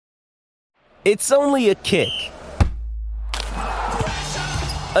It's only a kick,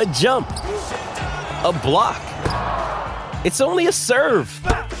 a jump, a block. It's only a serve.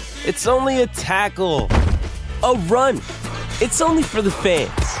 It's only a tackle, a run. It's only for the fans.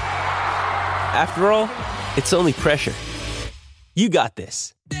 After all, it's only pressure. You got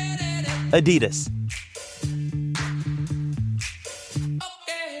this. Adidas.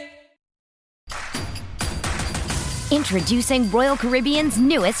 Introducing Royal Caribbean's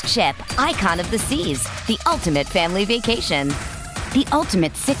newest ship, Icon of the Seas, the ultimate family vacation. The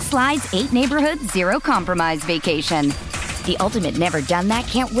ultimate 6 slides, 8 neighborhoods, 0 compromise vacation. The ultimate never done that,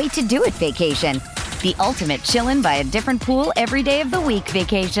 can't wait to do it vacation. The ultimate chillin' by a different pool every day of the week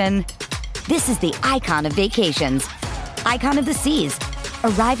vacation. This is the Icon of vacations. Icon of the Seas,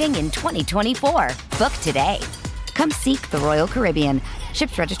 arriving in 2024. Book today. Come seek the Royal Caribbean.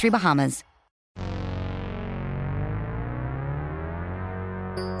 Ships Registry, Bahamas.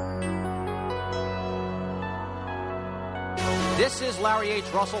 This is Larry H.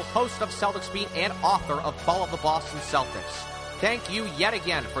 Russell, host of Celtics Beat and author of Fall of the Boston Celtics. Thank you yet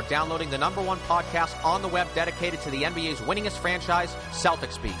again for downloading the #1 podcast on the web dedicated to the NBA's winningest franchise,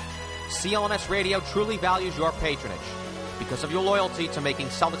 Celtics Beat. CLNS Radio truly values your patronage. Because of your loyalty to making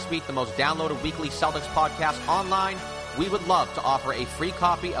Celtics Beat the most downloaded weekly Celtics podcast online, we would love to offer a free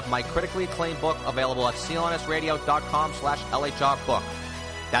copy of my critically acclaimed book available at clnsradio.com/LHRbook.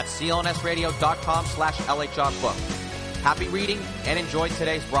 That's clnsradio.com/LHRbook. Happy reading and enjoy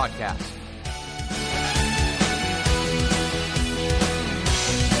today's broadcast.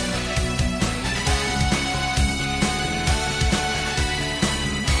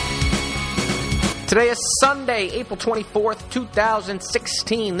 Today is Sunday, April 24th,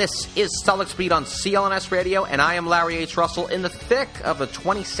 2016. This is Celtics Beat on CLNS Radio, and I am Larry H. Russell in the thick of the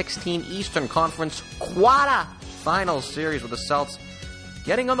 2016 Eastern Conference quarter-final series with the Celtics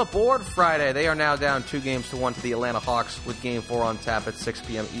getting on the board Friday. They are now down 2-1 to the Atlanta Hawks with Game 4 on tap at 6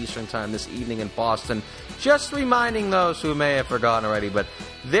 p.m. Eastern Time this evening in Boston. Just reminding those who may have forgotten already, but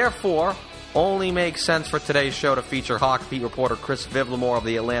therefore only makes sense for today's show to feature Hawk beat reporter Chris Vivlamore of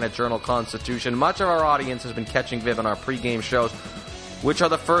the Atlanta Journal-Constitution. Much of our audience has been catching Viv on our pregame shows, which are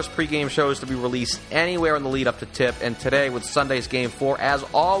the first pregame shows to be released anywhere in the lead-up to tip. And today, with Sunday's Game 4, as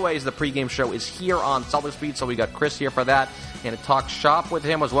always, the pregame show is here on Celtics Beat, so we got Chris here for that, and to talk shop with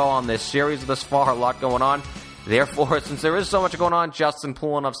him as well on this series thus far. A lot going on. Therefore, since there is so much going on, Justin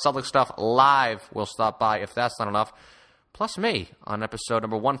Poulin of Celtics Stuff Live will stop by, if that's not enough, plus me, on episode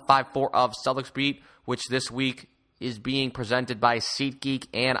number 154 of Celtics Beat, which this week is being presented by SeatGeek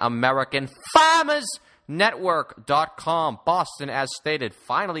and American Farmers Network.com. Boston, as stated,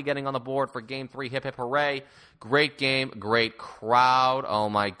 finally getting on the board for Game 3. Hip, hip, hooray. Great game, great crowd. Oh,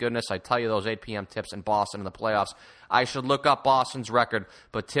 my goodness. I tell you, those 8 p.m. tips in Boston in the playoffs. I should look up Boston's record,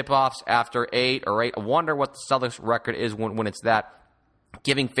 but tip-offs after 8 or 8. I wonder what the Celtics record is when it's that.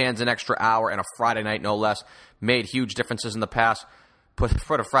 Giving fans an extra hour and a Friday night, no less, made huge differences in the past.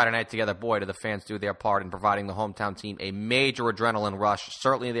 Put a Friday night together, boy, did the fans do their part in providing the hometown team a major adrenaline rush.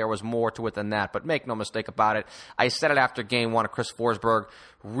 Certainly there was more to it than that, but make no mistake about it. I said it after Game 1 of Chris Forsberg.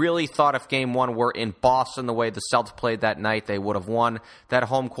 Really thought if Game 1 were in Boston the way the Celtics played that night, they would have won. That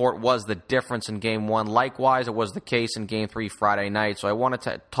home court was the difference in Game 1. Likewise, it was the case in Game 3 Friday night. So I wanted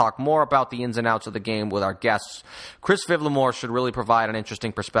to talk more about the ins and outs of the game with our guests. Chris Vivlamore should really provide an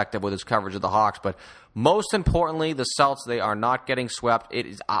interesting perspective with his coverage of the Hawks, but most importantly, the Celtics, they are not getting swept. It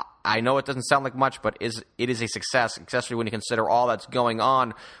is, I know it doesn't sound like much, but it is a success, especially when you consider all that's going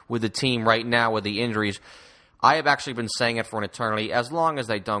on with the team right now with the injuries. I have actually been saying it for an eternity, as long as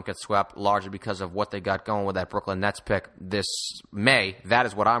they don't get swept, largely because of what they got going with that Brooklyn Nets pick this May. That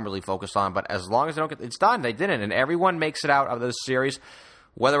is what I'm really focused on. But as long as they don't get, it's done. They didn't. And everyone makes it out of this series,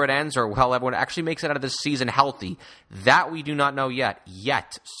 whether it ends or how everyone actually makes it out of this season healthy. That we do not know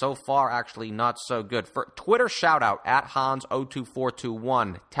yet. So far, actually, not so good. For Twitter shout-out, at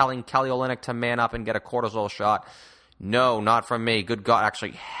Hans02421, telling Kelly Olynyk to man up and get a cortisol shot. No, not from me. Good God.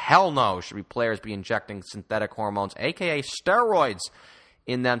 Actually, hell no. Should be players be injecting synthetic hormones, a.k.a. steroids,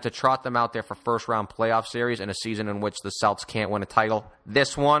 in them to trot them out there for first-round playoff series in a season in which the Celtics can't win a title.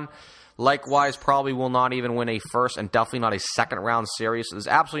 This one, likewise, probably will not even win a first and definitely not a second-round series. So there's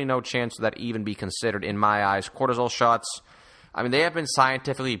absolutely no chance that even be considered in my eyes. Cortisol shots, I mean, they have been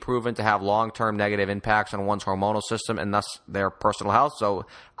scientifically proven to have long-term negative impacts on one's hormonal system and thus their personal health. So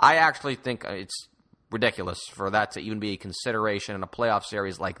I actually think it's ridiculous for that to even be a consideration in a playoff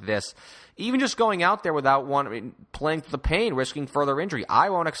series like this. Even just going out there without one, I mean, playing through the pain, risking further injury. I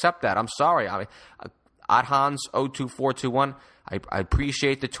won't accept that. I'm sorry. I mean, at Hans02421, I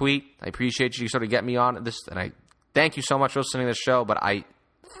appreciate the tweet. I appreciate you sort of get me on this, and I thank you so much for listening to the show, but I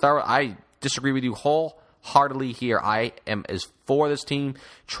disagree with you wholeheartedly here. I am as for this team,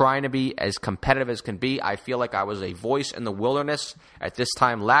 trying to be as competitive as can be. I feel like I was a voice in the wilderness at this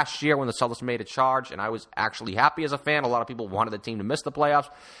time last year when the Celtics made a charge, and I was actually happy as a fan. A lot of people wanted the team to miss the playoffs.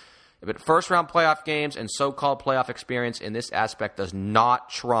 But first-round playoff games and so-called playoff experience in this aspect does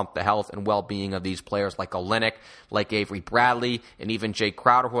not trump the health and well-being of these players like Olynyk, like Avery Bradley, and even Jay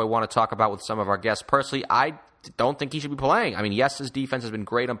Crowder, who I want to talk about with some of our guests personally. I don't think he should be playing. I mean, yes, his defense has been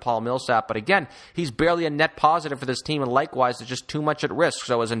great on Paul Millsap, but again, he's barely a net positive for this team, and likewise, there's just too much at risk.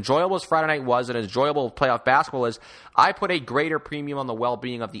 So as enjoyable as Friday night was and as enjoyable playoff basketball is, I put a greater premium on the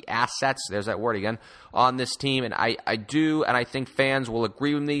well-being of the assets, there's that word again, on this team, and I do, and I think fans will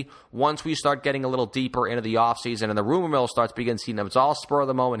agree with me once we start getting a little deeper into the offseason and the rumor mill starts beginning to see them. It's all spur of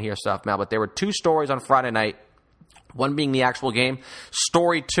the moment here stuff, Mal, but there were two stories on Friday night. One being the actual game.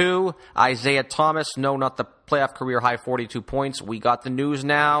 Story 2, Isaiah Thomas, no, not the playoff career high 42 points. We got the news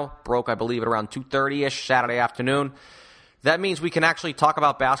now. Broke, I believe, at around 2:30-ish Saturday afternoon. That means we can actually talk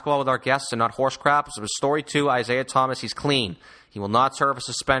about basketball with our guests and not horse crap. So story 2, Isaiah Thomas, he's clean. He will not serve a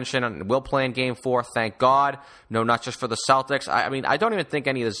suspension and will play in Game 4, thank God. No, not just for the Celtics. I mean, I don't even think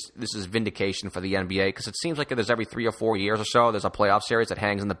any of this is vindication for the NBA because it seems like there's every 3 or 4 years or so, there's a playoff series that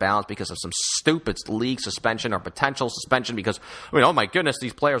hangs in the balance because of some stupid league suspension or potential suspension because, I mean, oh my goodness,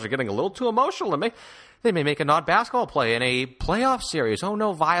 these players are getting a little too emotional. They may make a non-basketball play in a playoff series. Oh,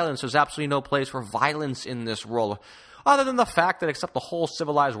 no violence. There's absolutely no place for violence in this world. Other than the fact that except the whole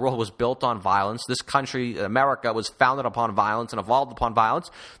civilized world was built on violence, this country, America, was founded upon violence and evolved upon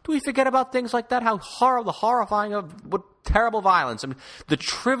violence, do we forget about things like that? How horrifying of what terrible violence. I mean, the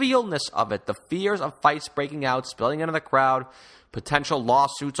trivialness of it, the fears of fights breaking out, spilling into the crowd, potential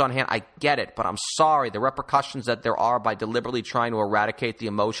lawsuits on hand, I get it, but I'm sorry. The repercussions that there are by deliberately trying to eradicate the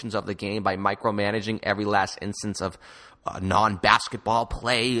emotions of the game by micromanaging every last instance of non-basketball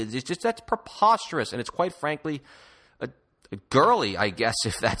play, it's just, that's preposterous, and it's quite frankly girly, I guess,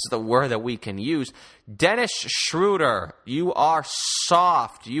 if that's the word that we can use. Dennis Schroeder, you are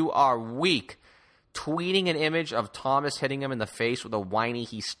soft. You are weak. Tweeting an image of Thomas hitting him in the face with a whiny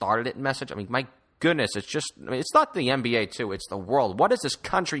 "he started it" message. I mean, my goodness, it's just, I mean, it's not the NBA too, it's the world. What is this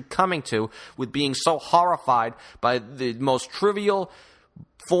country coming to with being so horrified by the most trivial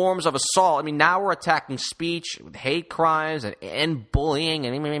forms of assault? I mean, now we're attacking speech with hate crimes and bullying. I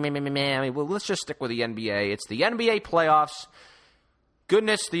mean, well, let's just stick with the NBA. It's the NBA playoffs.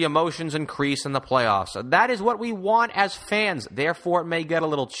 Goodness, the emotions increase in the playoffs. That is what we want as fans. Therefore, it may get a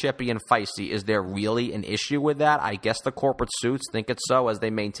little chippy and feisty. Is there really an issue with that? I guess the corporate suits think it's so, as they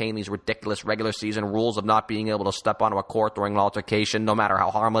maintain these ridiculous regular season rules of not being able to step onto a court during an altercation, no matter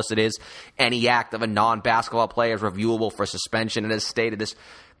how harmless it is. Any act of a non-basketball player is reviewable for suspension. And as stated, this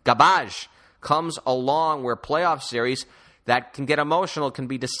garbage comes along where playoff series that can get emotional can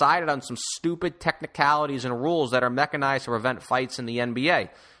be decided on some stupid technicalities and rules that are mechanized to prevent fights in the NBA.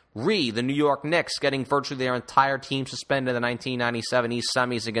 The New York Knicks getting virtually their entire team suspended in the 1997 East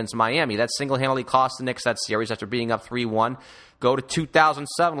Semis against Miami. That single-handedly cost the Knicks that series after being up 3-1. Go to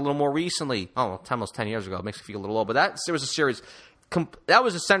 2007, a little more recently. Almost 10 years ago. It makes me feel a little old. But that was a series. That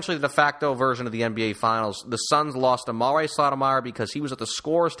was essentially the de facto version of the NBA Finals. The Suns lost to Amare Stoudemire because he was at the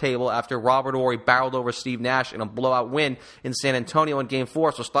scorer's table after Robert Horry barreled over Steve Nash in a blowout win in San Antonio in Game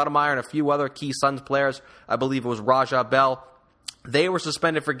 4. So Stoudemire and a few other key Suns players, I believe it was Raja Bell, they were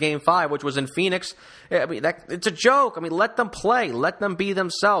suspended for Game 5, which was in Phoenix. I mean, it's a joke. I mean, let them play. Let them be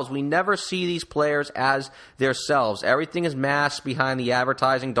themselves. We never see these players as themselves. Everything is masked behind the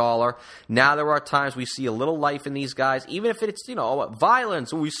advertising dollar. Now there are times we see a little life in these guys, even if it's,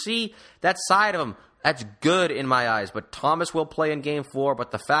 violence. We see that side of them. That's good in my eyes, but Thomas will play in Game 4,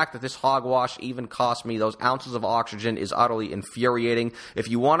 but the fact that this hogwash even cost me those ounces of oxygen is utterly infuriating. If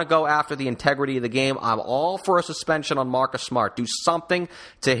you want to go after the integrity of the game, I'm all for a suspension on Marcus Smart. Do something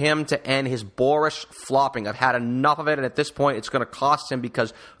to him to end his boorish flopping. I've had enough of it, and at this point, it's going to cost him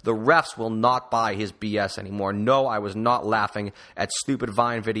because the refs will not buy his BS anymore. No, I was not laughing at stupid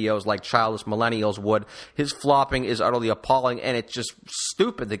Vine videos like childless millennials would. His flopping is utterly appalling, and it's just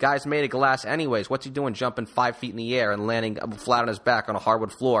stupid. The guy's made of glass anyways. What's he doing jumping 5 feet in the air and landing flat on his back on a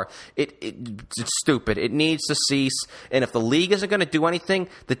hardwood floor? It's stupid. It needs to cease. And if the league isn't going to do anything,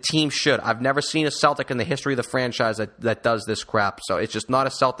 the team should. I've never seen a Celtic in the history of the franchise that does this crap. So it's just not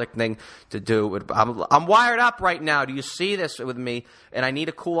a Celtic thing to do. I'm wired up right now. Do you see this with me? And I need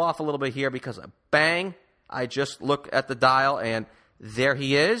to cool off a little bit here because bang, I just look at the dial and there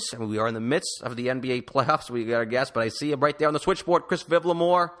he is. I mean, we are in the midst of the NBA playoffs. We got a guess, but I see him right there on the switchboard, Chris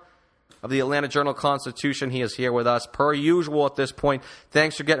Vivlamore of the Atlanta Journal-Constitution. He is here with us, per usual at this point.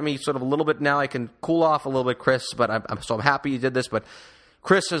 Thanks for getting me sort of a little bit now. I can cool off a little bit, Chris, but I'm happy you did this. But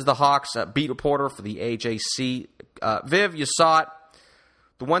Chris is the Hawks beat reporter for the AJC. Viv, you saw it.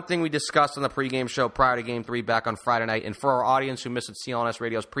 The one thing we discussed on the pregame show prior to Game 3 back on Friday night, and for our audience who missed it, CLNS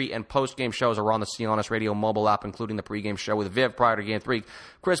Radio's pre- and post-game shows are on the CLNS Radio mobile app, including the pregame show with Viv prior to Game 3.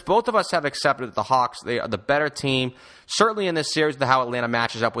 Chris, both of us have accepted that the Hawks, they are the better team, certainly in this series, how Atlanta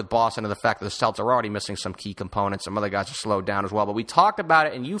matches up with Boston and the fact that the Celtics are already missing some key components. Some other guys are slowed down as well. But we talked about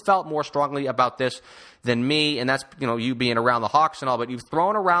it, and you felt more strongly about this than me, and that's you being around the Hawks and all, but you've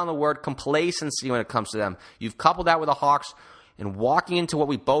thrown around the word complacency when it comes to them. You've coupled that with the Hawks and walking into what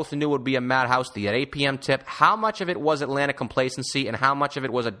we both knew would be a madhouse, the at 8 p.m. tip. How much of it was Atlanta complacency, and how much of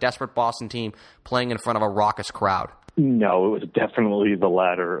it was a desperate Boston team playing in front of a raucous crowd? No, it was definitely the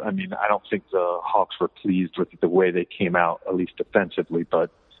latter. I mean, I don't think the Hawks were pleased with the way they came out, at least defensively.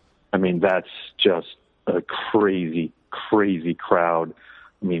 But, I mean, that's just a crazy, crazy crowd.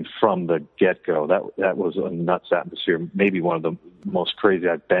 I mean, from the get-go, that was a nuts atmosphere, maybe one of the most crazy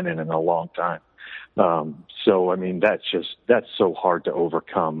I've been in a long time. So, I mean, that's so hard to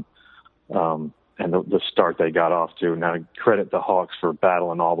overcome. And the start they got off to. Now, credit the Hawks for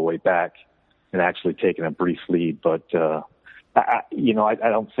battling all the way back and actually taking a brief lead. But, I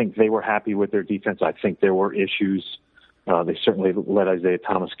don't think they were happy with their defense. I think there were issues. They certainly let Isaiah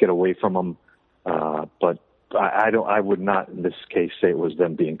Thomas get away from them. But I would not in this case say it was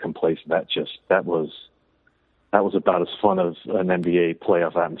them being complacent. That was about as fun of an NBA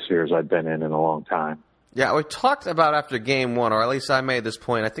playoff atmosphere as I've been in a long time. Yeah, we talked about after Game 1, or at least I made this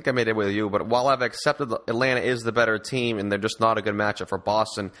point. I think I made it with you, but while I've accepted that Atlanta is the better team and they're just not a good matchup for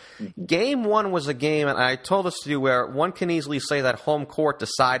Boston, Game 1 was a game, and I told this to you, where one can easily say that home court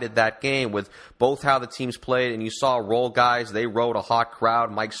decided that game with both how the teams played, and you saw role guys. They rode a hot crowd.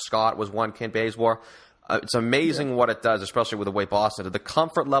 Mike Scott was one, Kent Bazemore. It's amazing what it does, especially with the way Boston did. The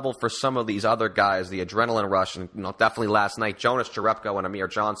comfort level for some of these other guys, the adrenaline rush, and definitely last night, Jonas Jerebko and Amir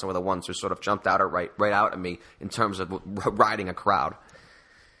Johnson were the ones who sort of jumped out right out at me in terms of riding a crowd.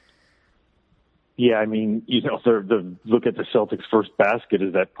 Yeah, I mean, the look at the Celtics' first basket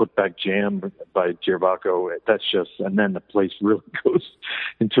is that putback jam by Jerebko. That's just, and then the place really goes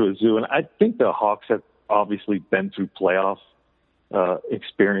into a zoo. And I think the Hawks have obviously been through playoffs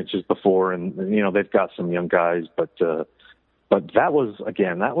experiences before, and they've got some young guys, but that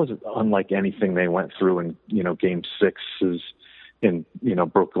was unlike anything they went through in Game 6s in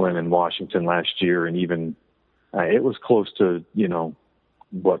Brooklyn and Washington last year, and even it was close to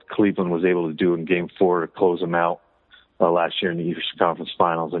what Cleveland was able to do in Game 4 to close them out last year in the Eastern Conference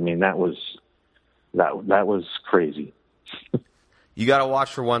Finals. I mean, that was crazy. You got to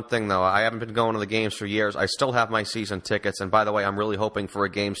watch for one thing, though. I haven't been going to the games for years. I still have my season tickets. And by the way, I'm really hoping for a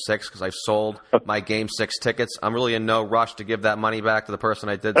Game 6 because I've sold my Game 6 tickets. I'm really in no rush to give that money back to the person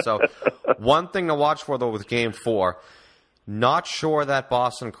I did. So one thing to watch for, though, with Game 4, not sure that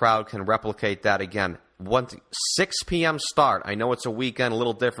Boston crowd can replicate that again. 6 p.m. start. I know it's a weekend, a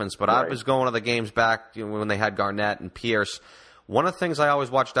little difference, but right. I was going to the games back when they had Garnett and Pierce. One of the things I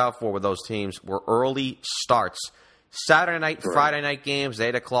always watched out for with those teams were early starts. Saturday night, right. Friday night games,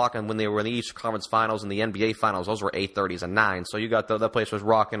 8 o'clock, and when they were in the Eastern Conference Finals and the NBA Finals, those were 8:30s and 9. So you got that place was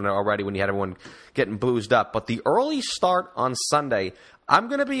rocking already when you had everyone getting boozed up. But the early start on Sunday, I'm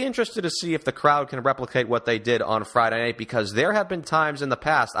going to be interested to see if the crowd can replicate what they did on Friday night, because there have been times in the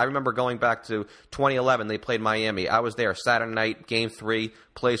past. I remember going back to 2011, they played Miami. I was there Saturday night, Game 3,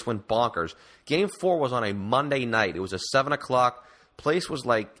 place went bonkers. Game 4 was on a Monday night. It was a 7 o'clock. Place was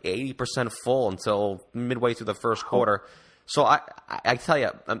like 80% full until midway through the first quarter. So I tell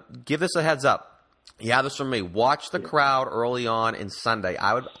you, give this a heads up. Yeah, this from me. Watch the crowd early on in Sunday.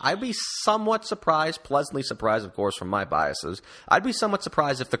 I'd be somewhat surprised, pleasantly surprised, of course, from my biases. I'd be somewhat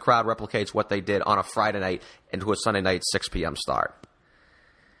surprised if the crowd replicates what they did on a Friday night into a Sunday night 6 p.m. start.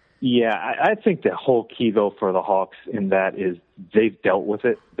 Yeah, I think the whole key, though, for the Hawks in that is they've dealt with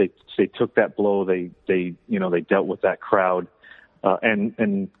it. They took that blow. They dealt with that crowd.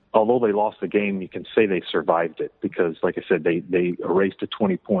 And although they lost the game, you can say they survived it because, like I said, they erased a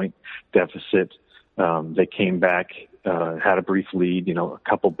 20-point deficit. They came back, had a brief lead, a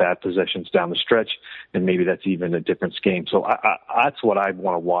couple bad possessions down the stretch, and maybe that's even a different game. So that's what I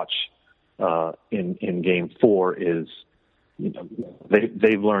want to watch in Game 4 is,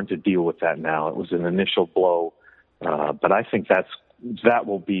 they've learned to deal with that now. It was an initial blow, but I think that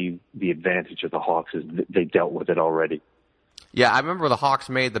will be the advantage of the Hawks is they dealt with it already. Yeah, I remember the Hawks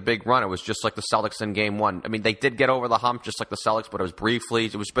made the big run. It was just like the Celtics in Game 1. I mean, they did get over the hump just like the Celtics, but it was briefly.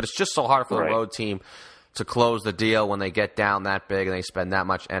 But it's just so hard for the road team to close the deal when they get down that big and they spend that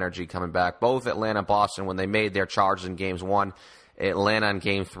much energy coming back. Both Atlanta and Boston, when they made their charges in Games 1, Atlanta in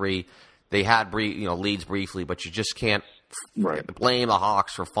Game 3, they had leads briefly, but you just can't blame the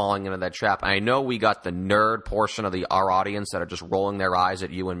Hawks for falling into that trap. I know we got the nerd portion of our audience that are just rolling their eyes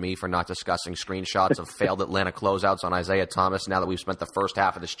at you and me for not discussing screenshots of failed Atlanta closeouts on Isaiah Thomas. Now that we've spent the first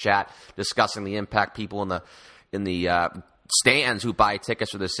half of this chat discussing the impact people in the stands who buy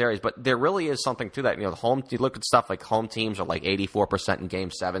tickets for this series, but there really is something to that. You look at stuff like home teams are like 84% in Game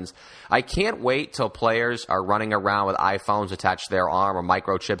 7s. I can't wait till players are running around with iPhones attached to their arm or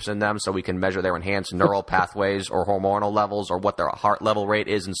microchips in them so we can measure their enhanced neural pathways or hormonal levels or what their heart level rate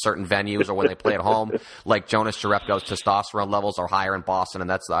is in certain venues or when they play at home. Like Jonas Jerebko's testosterone levels are higher in Boston, and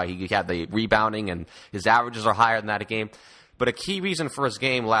that's he had the rebounding, and his averages are higher than that a game. But a key reason for his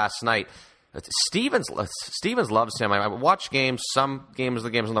game last night, Stevens loves him. I watch games, some games, the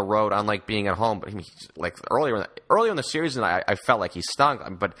games on the road, unlike being at home. But like earlier in the series, I felt like he stunk.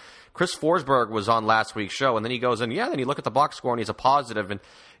 But Chris Forsberg was on last week's show, and then he goes, and then you look at the box score, and he's a positive, and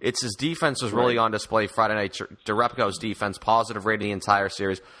it's his defense was really on display Friday night. Jerebko's defense, positive rating the entire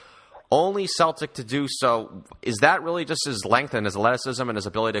series. Only Celtic to do so. Is that really just his length and his athleticism and his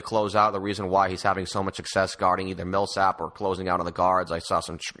ability to close out the reason why he's having so much success guarding either Millsap or closing out on the guards? I saw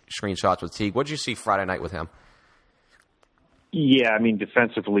some screenshots with Teague. What did you see Friday night with him? Yeah, I mean,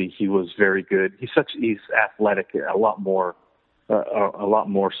 defensively he was very good. He's athletic, a lot more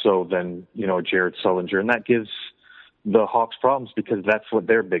so than Jared Sullinger, and that gives the Hawks problems because that's what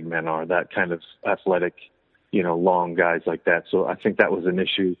their big men are. That kind of athletic, long guys like that. So I think that was an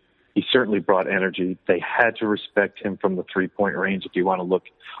issue. He certainly brought energy. They had to respect him from the three-point range if you want to look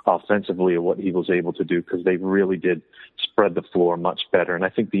offensively at what he was able to do, because they really did spread the floor much better. And I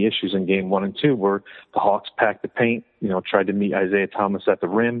think the issues in Game 1 and 2 were the Hawks packed the paint, tried to meet Isaiah Thomas at the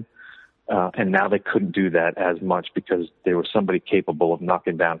rim, and now they couldn't do that as much because there was somebody capable of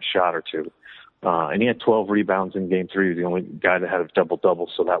knocking down a shot or two. And he had 12 rebounds in Game 3. He was the only guy that had a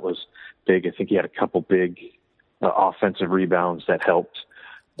double-double, so that was big. I think he had a couple big offensive rebounds that helped.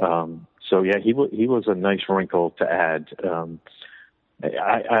 He was a nice wrinkle to add.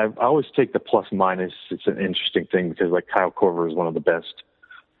 I always take the plus minus. It's an interesting thing because like Kyle Korver is one of the best,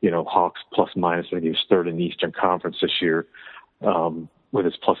 Hawks plus minus. I think he was third in the Eastern Conference this year, with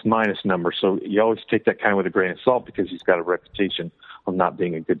his plus minus number. So you always take that kind of with a grain of salt because he's got a reputation of not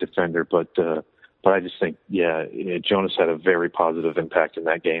being a good defender. But I just think, Jonas had a very positive impact in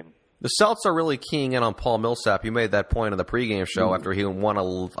that game. The Celts are really keying in on Paul Millsap. You made that point on the pregame show after he won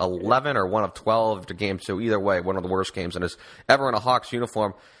 11 or 1 of 12 after Game 2. Either way, one of the worst games ever in a Hawks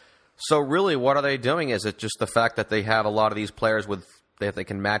uniform. So really, what are they doing? Is it just the fact that they have a lot of these players that they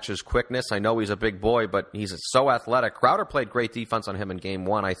can match his quickness? I know he's a big boy, but he's so athletic. Crowder played great defense on him in Game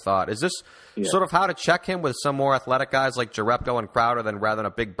 1, I thought. Is this sort of how to check him with some more athletic guys like Jerebko and Crowder rather than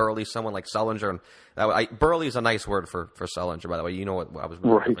a big burly someone like Sullinger? And burly is a nice word for Sullinger, by the way. You know what I was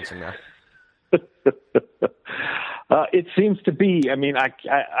referencing there. It seems to be. I mean,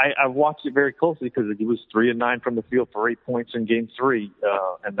 I watched it very closely because he was 3 of 9 from the field for 8 points in Game 3,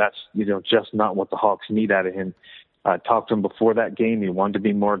 and that's just not what the Hawks need out of him. I talked to him before that game. He wanted to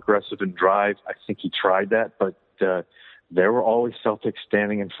be more aggressive and drive. I think he tried that, but there were always Celtics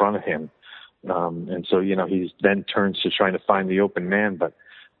standing in front of him, and so he then turns to trying to find the open man. But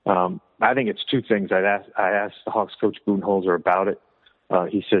I think it's two things. I asked the Hawks coach Budenholzer about it.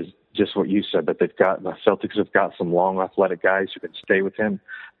 He says just what you said, that the Celtics have got some long athletic guys who can stay with him.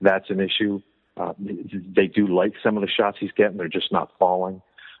 That's an issue. They do like some of the shots he's getting. They're just not falling.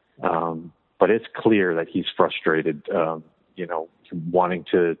 But it's clear that he's frustrated, wanting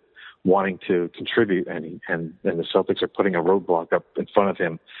to contribute, and the Celtics are putting a roadblock up in front of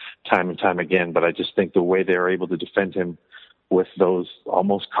him time and time again. But I just think the way they're able to defend him with those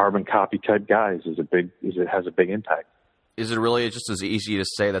almost carbon copy type guys has a big impact. Is it really just as easy to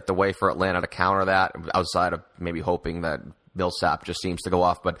say that the way for Atlanta to counter that, outside of maybe hoping that Millsap just seems to go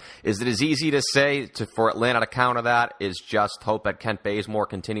off, but is it as easy to say for Atlanta to counter that is just hope that Kent Bazemore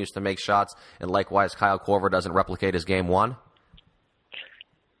continues to make shots and likewise Kyle Korver doesn't replicate his Game 1?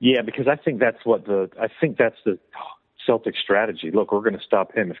 Yeah, because I think that's the Celtic strategy. Look, we're going to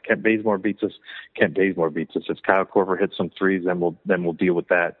stop him. If Kent Bazemore beats us, Kent Bazemore beats us. If Kyle Korver hits some threes, then we'll deal with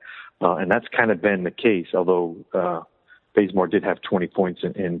that. And that's kind of been the case, although Bazemore did have 20 points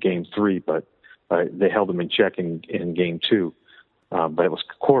in Game 3, but they held him in check in Game 2. But it was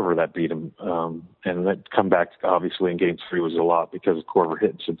Korver that beat him. And that comeback, obviously, in Game 3 was a lot because of Korver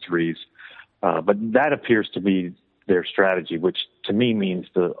hitting some threes. But that appears to be their strategy, which to me means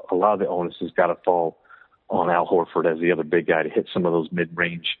a lot of the onus has got to fall on Al Horford as the other big guy to hit some of those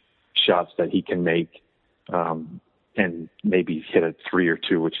mid-range shots that he can make, and maybe hit a 3 or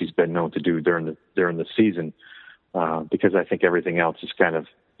 2, which he's been known to do during the season. Because I think everything else is kind of,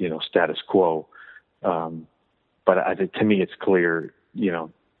 status quo. but to me, it's clear,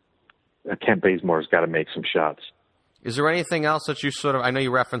 Kent Bazemore's got to make some shots. Is there anything else that you I know you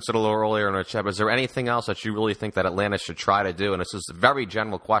referenced it a little earlier in the chat, but is there anything else that you really think that Atlanta should try to do? And this is a very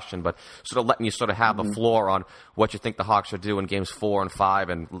general question, but sort of letting you sort of have the floor on what you think the Hawks should do in games 4 and 5,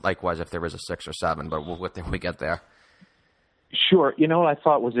 and likewise if there is a 6 or 7, but we'll when we get there. Sure. You know what I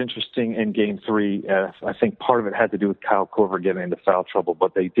thought was interesting in Game 3? I think part of it had to do with Kyle Korver getting into foul trouble,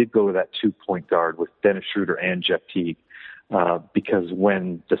 but they did go to that 2-point guard with Dennis Schroeder and Jeff Teague because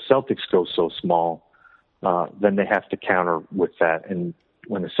when the Celtics go so small, then they have to counter with that. And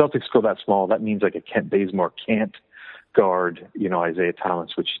when the Celtics go that small, that means like a Kent Bazemore can't guard, Isaiah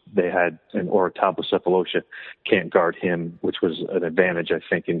Thomas, which they had, or Thabo Sefolosha can't guard him, which was an advantage, I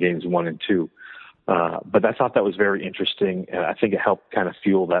think, in games 1 and 2. But I thought that was very interesting, and I think it helped kind of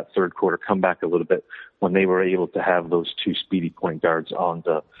fuel that third quarter comeback a little bit when they were able to have those 2 speedy point guards on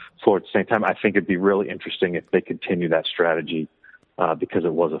the floor at the same time. I think it'd be really interesting if they continue that strategy because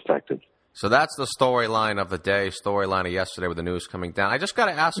it was effective. So that's the storyline of the day, storyline of yesterday with the news coming down. I just got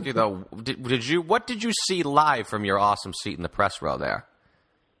to ask you, though, what did you see live from your awesome seat in the press row there?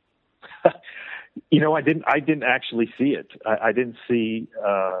 I didn't actually see it. I didn't see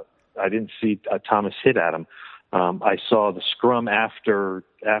Thomas hit at him. I saw the scrum after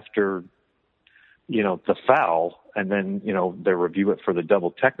the foul, and then they review it for the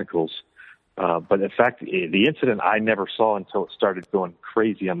double technicals. But in fact, the incident I never saw until it started going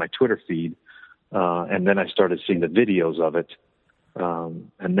crazy on my Twitter feed, and then I started seeing the videos of it,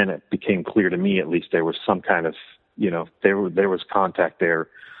 and then it became clear to me, at least, there was some kind of, there was contact there,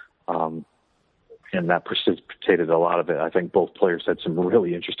 and that precipitated a lot of it. I think both players had some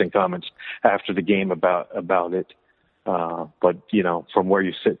really interesting comments after the game about it. But from where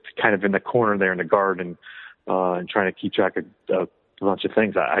you sit, kind of in the corner there in the garden, and trying to keep track of a bunch of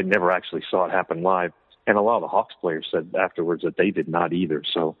things, I never actually saw it happen live. And a lot of the Hawks players said afterwards that they did not either.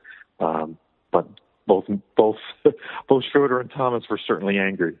 So, but both Schroeder and Thomas were certainly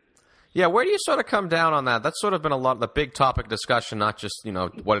angry. Yeah, where do you sort of come down on that? That's sort of been a lot of the big topic discussion, not just,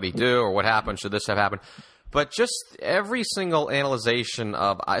 what did he do or what happened, should this have happened, but just every single analyzation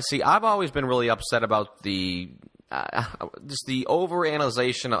of, I've always been really upset about just the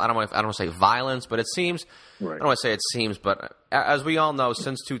overanalyzation of, I don't want to say violence, but it seems, right. I don't want to say it seems, but as we all know,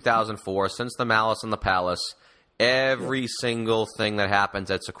 since 2004, since the Malice in the Palace, every single thing that happens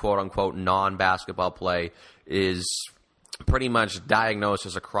that's a quote-unquote non-basketball play is pretty much diagnosed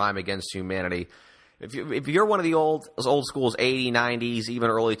as a crime against humanity. If you're one of the old schools, 80s, 90s,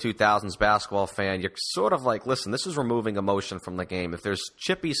 even early 2000s basketball fan, you're sort of like, listen, this is removing emotion from the game. If there's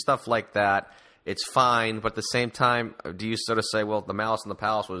chippy stuff like that, it's fine. But at the same time, do you sort of say, well, the Malice in the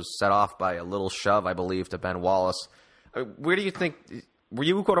Palace was set off by a little shove, I believe, to Ben Wallace? Where do you think, were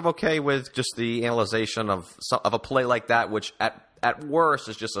you kind of okay with just the analyzation of a play like that, which at worst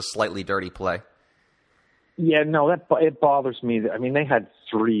is just a slightly dirty play? Yeah, no, it bothers me. I mean, they had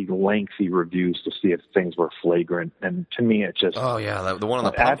 3 lengthy reviews to see if things were flagrant, and to me, it just... Oh, yeah, the one on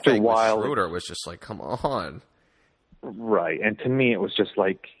the pump fake with Schroeder was just like, come on. Right, and to me, it was just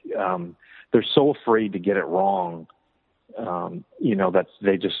like, they're so afraid to get it wrong, that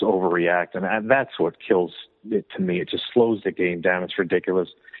they just overreact, and that's what kills it to me. It just slows the game down. It's ridiculous.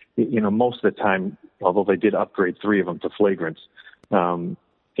 Most of the time, although they did upgrade 3 of them to flagrants,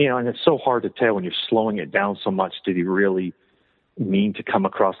 and it's so hard to tell when you're slowing it down so much. Did he really mean to come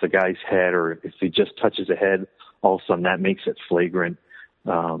across the guy's head, or if he just touches the head, all of a sudden that makes it flagrant?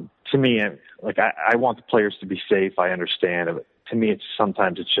 To me, I want the players to be safe. I understand it. To me,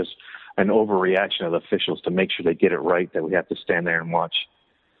 sometimes it's just an overreaction of the officials to make sure they get it right, that we have to stand there and watch,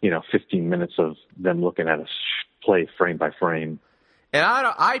 15 minutes of them looking at us play frame by frame. And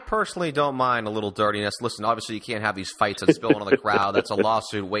I personally don't mind a little dirtiness. Listen, obviously you can't have these fights that spill into the crowd. That's a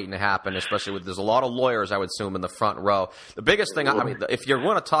lawsuit waiting to happen, especially there's a lot of lawyers, I would assume, in the front row. The biggest thing, if you're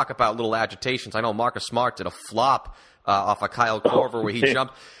going to talk about little agitations, I know Marcus Smart did a flop off of Kyle Korver where he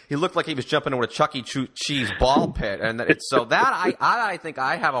jumped. He looked like he was jumping into a Chuck E. Cheese ball pit. And I think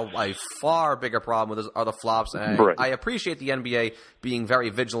I have a far bigger problem with are the flops. And right. I appreciate the NBA being very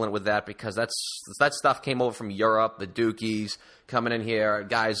vigilant with that, because that stuff came over from Europe, the Dukies coming in here.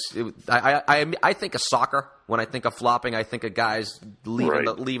 Guys, I think of soccer. When I think of flopping, I think of guys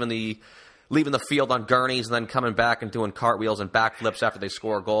leaving the field on gurneys and then coming back and doing cartwheels and backflips after they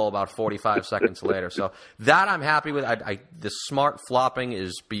score a goal about 45 seconds later. So that I'm happy with. The smart flopping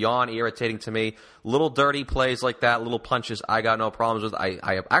is beyond irritating to me. Little dirty plays like that, little punches, I got no problems with.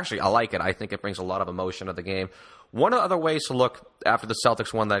 I like it. I think it brings a lot of emotion to the game. One of the other ways to look after the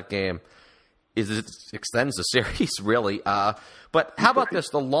Celtics won that game, it extends the series, really. But how about this?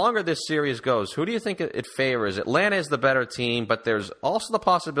 The longer this series goes, who do you think it favors? Atlanta is the better team, but there's also the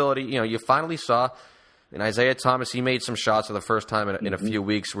possibility, you finally saw in Isaiah Thomas, he made some shots for the first time in a few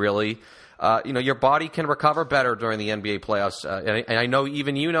weeks, really. Your body can recover better during the NBA playoffs. And I know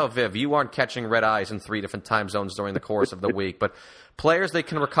even Viv, you aren't catching red eyes in 3 different time zones during the course of the week. But players, they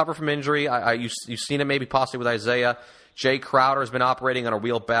can recover from injury. You've seen it maybe possibly with Isaiah. Jay Crowder has been operating on a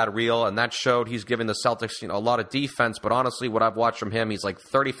real bad reel, and that showed he's given the Celtics a lot of defense. But honestly, what I've watched from him, he's like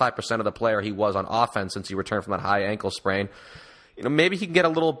 35% of the player he was on offense since he returned from that high ankle sprain. Maybe he can get a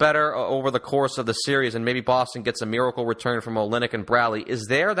little better over the course of the series, and maybe Boston gets a miracle return from Olynyk and Bradley. Is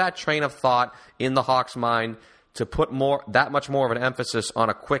there that train of thought in the Hawks' mind to put that much more of an emphasis on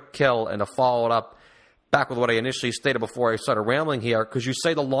a quick kill and to follow it up back with what I initially stated before I started rambling here? Because you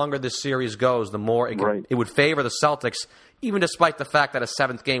say the longer this series goes, the more it would favor the Celtics, even despite the fact that a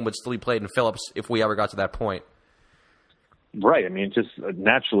 7th game would still be played in Phillips if we ever got to that point. Right. I mean, just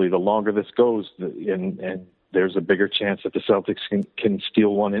naturally, the longer this goes, and there's a bigger chance that the Celtics can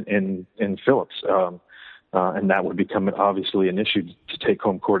steal one in Phillips. And that would become obviously an issue to take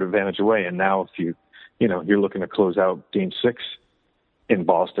home court advantage away. And now if you're looking to close out Game 6 in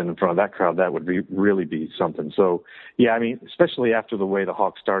Boston in front of that crowd, that would really be something. So, yeah, I mean, especially after the way the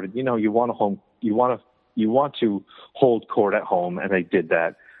Hawks started, you want to hold court at home, and they did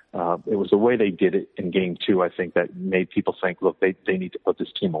that. It was the way they did it in Game 2, I think, that made people think, look, they need to put this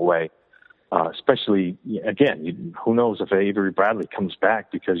team away. Especially, again, who knows if Avery Bradley comes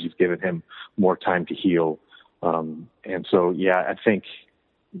back because you've given him more time to heal. And so, yeah, I think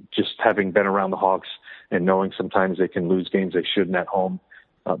just having been around the Hawks and knowing sometimes they can lose games they shouldn't at home,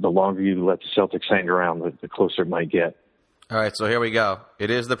 the longer you let the Celtics hang around, the closer it might get. All right, so here we go. It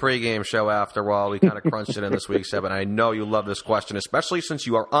is the pregame show after all. We kind of crunched it in this week, Seb, and I know you love this question, especially since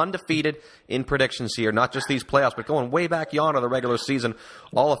you are undefeated in predictions here, not just these playoffs, but going way back yonder the regular season,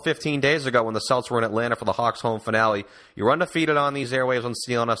 all of 15 days ago when the Celtics were in Atlanta for the Hawks home finale. You're undefeated on these airwaves on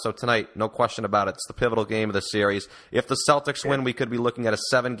CLNS, so tonight, no question about it, it's the pivotal game of the series. If the Celtics win, we could be looking at a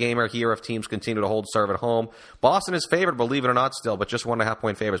 7-gamer here if teams continue to hold serve at home. Boston is favored, believe it or not, still, but just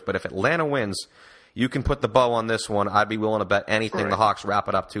 1.5-point favorites. But if Atlanta wins, you can put the bow on this one. I'd be willing to bet anything the Hawks wrap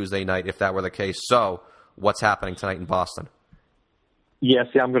it up Tuesday night if that were the case. So, what's happening tonight in Boston? Yeah,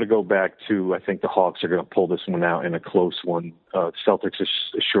 see, I'm going to go back to, I think the Hawks are going to pull this one out in a close one. Celtics is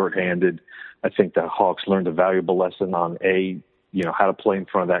shorthanded. I think the Hawks learned a valuable lesson on, how to play in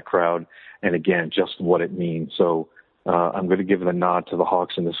front of that crowd, and again, just what it means. So, I'm going to give the nod to the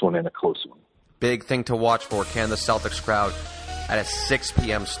Hawks in this one in a close one. Big thing to watch for. Can the Celtics crowd at a 6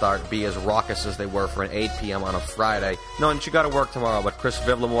 p.m. start be as raucous as they were for an 8 p.m. on a Friday? No, and you got to work tomorrow, but Chris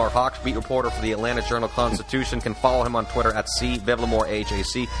Vivlamore, Hawks beat reporter for the Atlanta Journal-Constitution, can follow him on Twitter at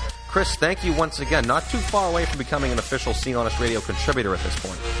 @CVivlamoreHAC. Chris, thank you once again. Not too far away from becoming an official CLNS Radio contributor at this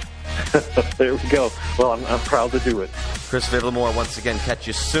point. There we go. Well, I'm proud to do it. Chris Vivlamore, once again, catch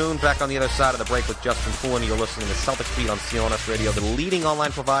you soon. Back on the other side of the break with Justin Poulin. You're listening to Celtics Beat on CLNS Radio, the leading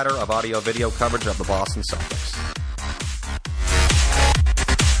online provider of audio-video coverage of the Boston Celtics.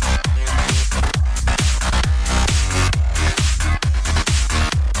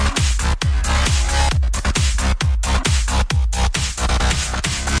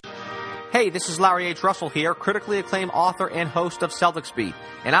 Hey, this is Larry H. Russell here, critically acclaimed author and host of Celtics Beat,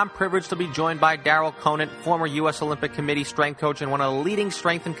 and I'm privileged to be joined by Darryl Conant, former U.S. Olympic Committee strength coach and one of the leading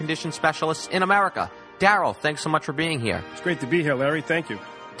strength and condition specialists in America. Darryl, thanks so much for being here. It's great to be here, Larry. Thank you.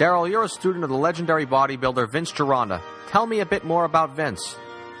 Darryl, you're a student of the legendary bodybuilder Vince Gironda. Tell me a bit more about Vince.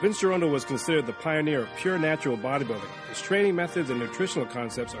 Vince Gironda was considered the pioneer of pure natural bodybuilding. His training methods and nutritional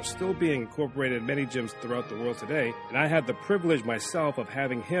concepts are still being incorporated in many gyms throughout the world today, and I had the privilege myself of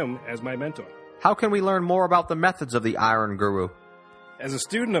having him as my mentor. How can we learn more about the methods of the Iron Guru? As a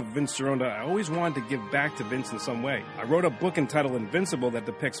student of Vince Gironda, I always wanted to give back to Vince in some way. I wrote a book entitled Invincible that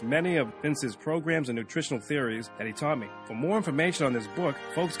depicts many of Vince's programs and nutritional theories that he taught me. For more information on this book,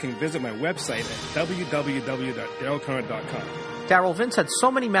 folks can visit my website at www.darrylconant.com. Darryl, Vince had so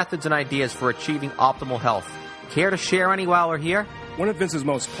many methods and ideas for achieving optimal health. Care to share any while we're here? One of Vince's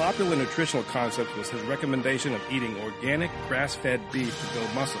most popular nutritional concepts was his recommendation of eating organic, grass-fed beef to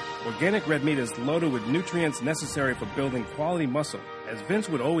build muscle. Organic red meat is loaded with nutrients necessary for building quality muscle. As Vince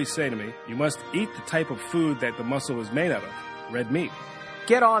would always say to me, you must eat the type of food that the muscle is made out of, red meat.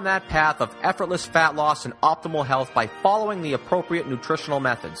 Get on that path of effortless fat loss and optimal health by following the appropriate nutritional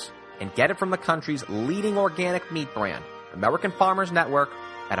methods. And get it from the country's leading organic meat brand, American Farmers Network,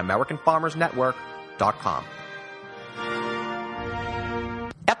 at AmericanFarmersNetwork.com.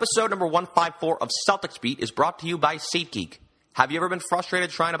 Episode number 154 of Celtics Beat is brought to you by SeatGeek. Have you ever been frustrated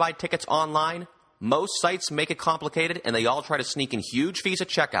trying to buy tickets online? Most sites make it complicated, and they all try to sneak in huge fees at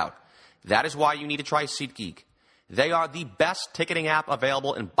checkout. That is why you need to try SeatGeek. They are the best ticketing app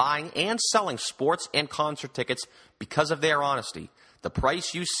available in buying and selling sports and concert tickets because of their honesty. The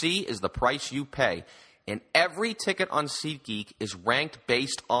price you see is the price you pay, and every ticket on SeatGeek is ranked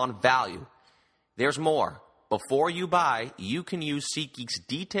based on value. There's more. Before you buy, you can use SeatGeek's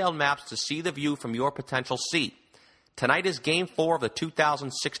detailed maps to see the view from your potential seat. Tonight is Game 4 of the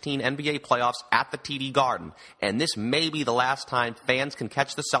 2016 NBA playoffs at the TD Garden, and this may be the last time fans can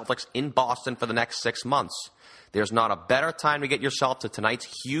catch the Celtics in Boston for the next 6 months. There's not a better time to get yourself to tonight's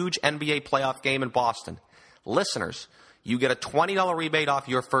huge NBA playoff game in Boston. Listeners, you get a $20 rebate off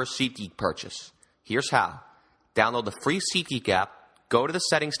your first SeatGeek purchase. Here's how. Download the free SeatGeek app, go to the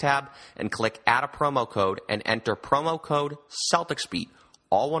Settings tab, and click Add a Promo Code, and enter promo code CelticsBeat.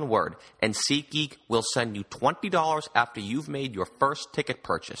 All one word, and SeatGeek will send you $20 after you've made your first ticket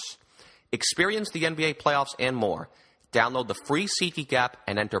purchase. Experience the NBA playoffs and more. Download the free SeatGeek app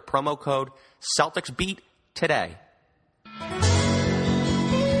and enter promo code CelticsBeat today.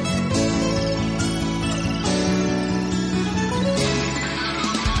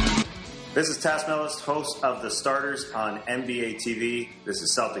 This is Tass Mellis, host of The Starters on NBA TV. This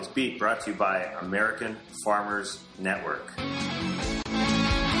is Celtics Beat, brought to you by American Farmers Network.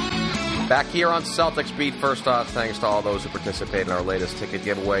 Back here on Celtics Beat, first off, thanks to all those who participated in our latest ticket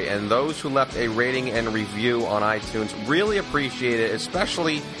giveaway and those who left a rating and review on iTunes. Really appreciate it,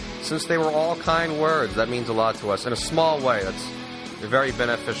 especially since they were all kind words. That means a lot to us in a small way. That's very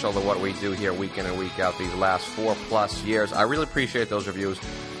beneficial to what we do here week in and week out these last 4+ years. I really appreciate those reviews.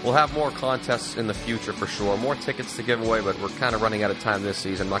 We'll have more contests in the future for sure. More tickets to give away, but we're kind of running out of time this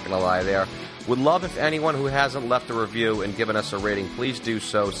season. I'm not going to lie there. Would love if anyone who hasn't left a review and given us a rating, please do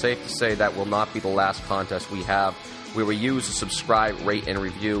so. Safe to say that will not be the last contest we have. We will use a subscribe, rate, and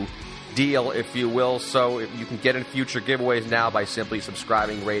review deal, if you will. So you can get in future giveaways now by simply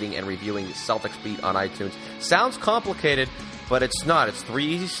subscribing, rating, and reviewing Celtics Beat on iTunes. Sounds complicated, but it's not. It's 3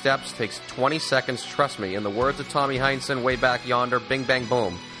 easy steps, takes 20 seconds, trust me. In the words of Tommy Heinsohn way back yonder, bing, bang,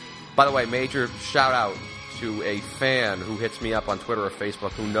 boom. By the way, major shout-out to a fan who hits me up on Twitter or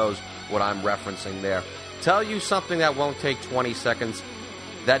Facebook who knows what I'm referencing there. Tell you something that won't take 20 seconds.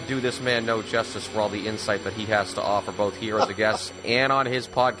 That do this man no justice for all the insight that he has to offer, both here as a guest and on his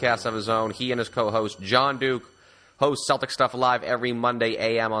podcast of his own. He and his co-host, John Duke, host Celtic Stuff Live every Monday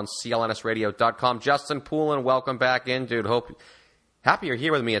a.m. on clnsradio.com. Justin Poulin, welcome back in, dude. Happy you're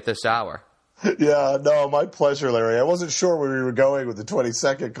here with me at this hour. Yeah, no, my pleasure, Larry. I wasn't sure where we were going with the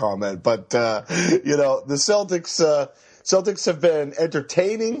 20-second comment, but, the Celtics have been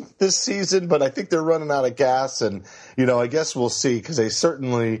entertaining this season, but I think they're running out of gas, and, I guess we'll see, because they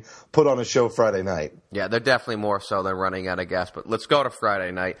certainly put on a show Friday night. Yeah, they're definitely more so than running out of gas, but let's go to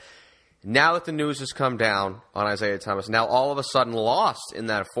Friday night. Now that the news has come down on Isaiah Thomas, now all of a sudden lost in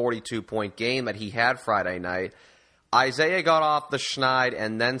that 42-point game that he had Friday night, Isaiah got off the schneid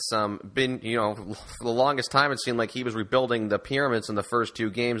and then some. For the longest time it seemed like he was rebuilding the pyramids in the first 2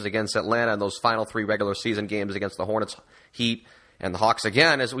 games against Atlanta and those final 3 regular season games against the Hornets, Heat, and the Hawks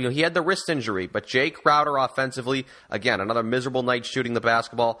again. As he had the wrist injury, but Jay Crowder offensively, again, another miserable night shooting the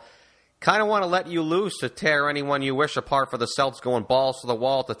basketball. Kind of want to let you loose to tear anyone you wish apart for the Celtics going balls to the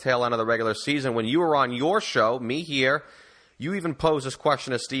wall at the tail end of the regular season. When you were on your show, me here, you even posed this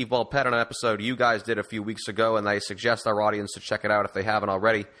question to Steve Bulpett on an episode you guys did a few weeks ago, and I suggest our audience to check it out if they haven't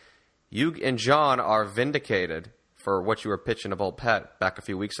already. You and John are vindicated for what you were pitching to Bulpett back a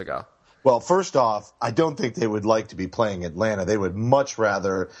few weeks ago. Well, first off, I don't think they would like to be playing Atlanta. They would much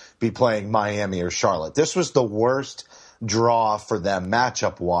rather be playing Miami or Charlotte. This was the worst draw for them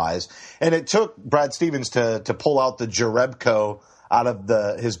matchup-wise, and it took Brad Stevens to pull out the Jerebko out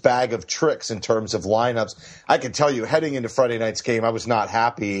of his bag of tricks in terms of lineups. I can tell you, heading into Friday night's game, I was not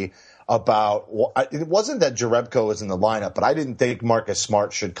happy about – it wasn't that Jerebko was in the lineup, but I didn't think Marcus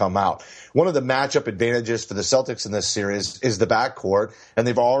Smart should come out. One of the matchup advantages for the Celtics in this series is the backcourt, and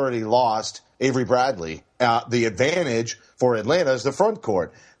they've already lost Avery Bradley. The advantage for Atlanta is the front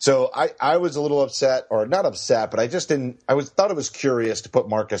court. So I was a little upset, or not upset, but I just didn't – thought it was curious to put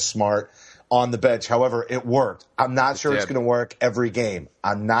Marcus Smart on the bench. However, it worked. I'm not sure it's going to work every game.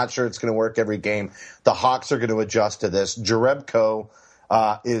 The Hawks are going to adjust to this. Jerebko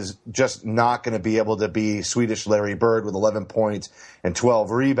is just not going to be able to be Swedish Larry Bird with 11 points and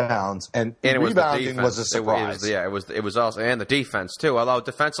 12 rebounds. And rebounding was a surprise. It was also, and the defense too. Although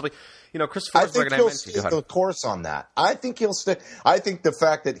defensively, Chris Forsberg, I think he'll stay the course on that. I think he'll stay. I think the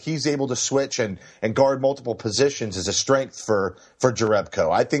fact that he's able to switch and guard multiple positions is a strength for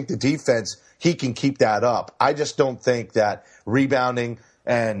Jerebko. I think the defense, he can keep that up. I just don't think that rebounding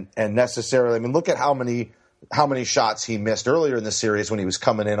and necessarily. I mean, look at how many shots he missed earlier in the series when he was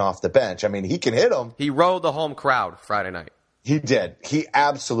coming in off the bench. I mean, he can hit them. He rode the home crowd Friday night. He did. He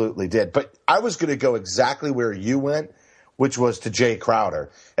absolutely did. But I was going to go exactly where you went, which was to Jay Crowder.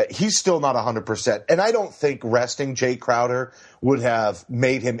 He's still not 100%. And I don't think resting Jay Crowder would have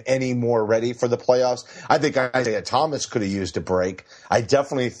made him any more ready for the playoffs. I think Isaiah Thomas could have used a break. I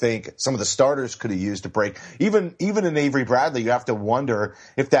definitely think some of the starters could have used a break. Even in Avery Bradley, you have to wonder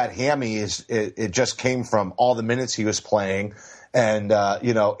if that hammy it just came from all the minutes he was playing. And,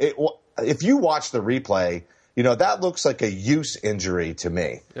 if you watch the replay, that looks like a use injury to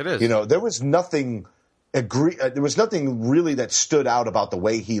me. It is. There was nothing really that stood out about the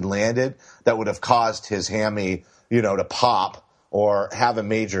way he landed that would have caused his hammy, to pop or have a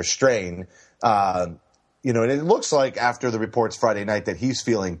major strain. And it looks like after the reports Friday night that he's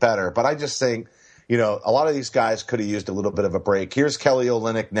feeling better. But I just think, a lot of these guys could have used a little bit of a break. Here's Kelly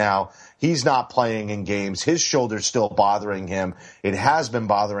Olynyk now. He's not playing in games. His shoulder's still bothering him. It has been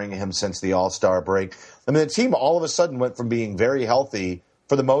bothering him since the All-Star break. I mean, the team all of a sudden went from being very healthy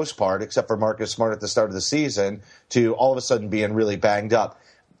for the most part, except for Marcus Smart at the start of the season, to all of a sudden being really banged up.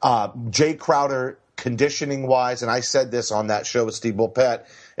 Jay Crowder, conditioning-wise, and I said this on that show with Steve Bulpett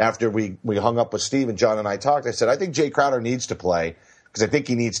after we hung up with Steve and John and I talked, I said, I think Jay Crowder needs to play because I think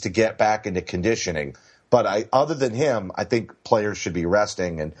he needs to get back into conditioning. But other than him, I think players should be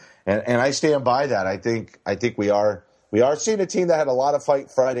resting, and I stand by that. I think we are seeing a team that had a lot of fight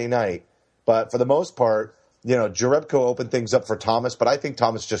Friday night, but for the most part, Jerebko opened things up for Thomas, but I think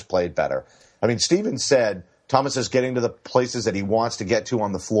Thomas just played better. I mean, Steven said Thomas is getting to the places that he wants to get to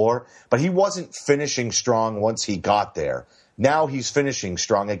on the floor, but he wasn't finishing strong once he got there. Now he's finishing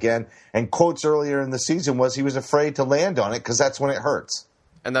strong again, and quotes earlier in the season was he was afraid to land on it because that's when it hurts.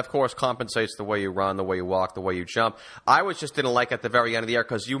 And that, of course, compensates the way you run, the way you walk, the way you jump. I just didn't like at the very end of the year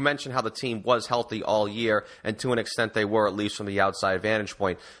because you mentioned how the team was healthy all year, and to an extent they were, at least from the outside vantage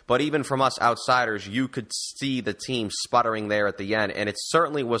point. But even from us outsiders, you could see the team sputtering there at the end, and it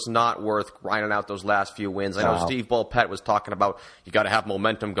certainly was not worth grinding out those last few wins. I know Steve Bulpett was talking about you got to have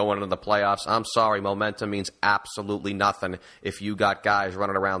momentum going into the playoffs. I'm sorry, momentum means absolutely nothing if you got guys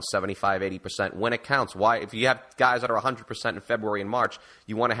running around 75, 80% when it counts. Why? If you have guys that are 100% in February and March,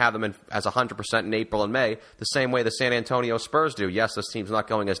 you want to have them as 100% in April and May, the same way the San Antonio Spurs do. Yes, this team's not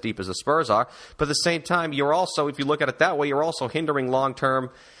going as deep as the Spurs are, but at the same time, you're also, if you look at it that way, you're also hindering long-term,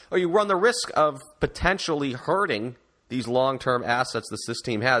 or you run the risk of potentially hurting these long-term assets that this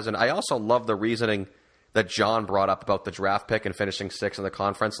team has. And I also love the reasoning that John brought up about the draft pick and finishing sixth in the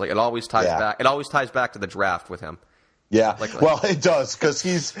conference. Like, it always ties back. It always ties back to the draft with him. Yeah, well, it does because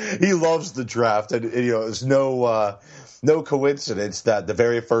he loves the draft, and there's no coincidence that the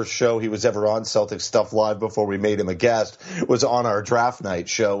very first show he was ever on, Celtics Stuff Live, before we made him a guest, was on our draft night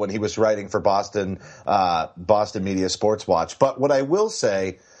show when he was writing for Boston Media Sports Watch. But what I will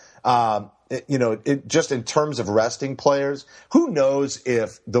say, just in terms of resting players, who knows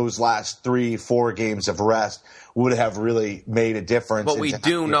if those last 3-4 games of rest would have really made a difference. But we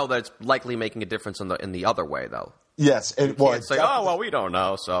do know that it's likely making a difference in the other way, though. Yes, and you can't say, we don't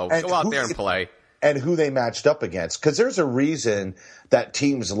know, so go out there and play. And who they matched up against. Because there's a reason that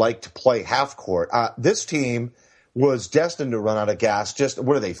teams like to play half court. This team was destined to run out of gas.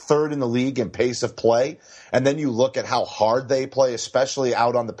 What are they, third in the league in pace of play? And then you look at how hard they play, especially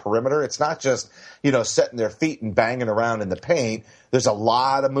out on the perimeter. It's not just, setting their feet and banging around in the paint. There's a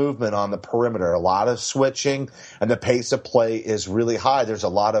lot of movement on the perimeter, a lot of switching, and the pace of play is really high. There's a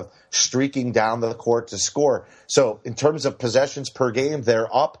lot of streaking down the court to score. So in terms of possessions per game,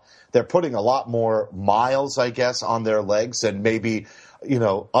 they're up. They're putting a lot more miles, I guess, on their legs than maybe,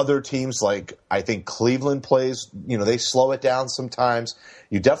 other teams like I think Cleveland plays. They slow it down sometimes.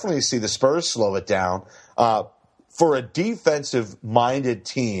 You definitely see the Spurs slow it down. For a defensive-minded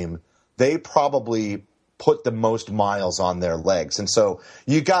team, they probably put the most miles on their legs. And so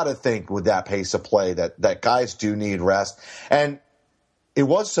you got to think with that pace of play that guys do need rest. And it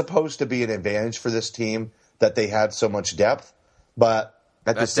was supposed to be an advantage for this team that they had so much depth, but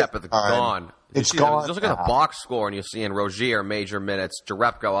at that depth is gone. It's gone. Just look at the box score, and you're seeing Rozier major minutes,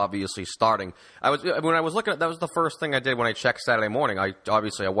 Jerebko obviously starting. When I was looking at that was the first thing I did when I checked Saturday morning. I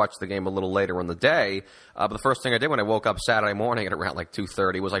watched the game a little later in the day, but the first thing I did when I woke up Saturday morning at around like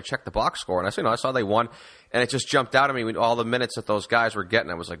 2:30 was I checked the box score, and I saw they won, and it just jumped out at me with all the minutes that those guys were getting.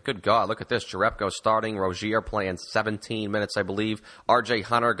 I was like, good God, look at this. Jerebko starting, Rozier playing 17 minutes, I believe. R.J.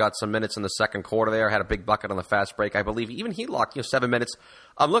 Hunter got some minutes in the second quarter there, had a big bucket on the fast break, I believe. Even he locked 7 minutes.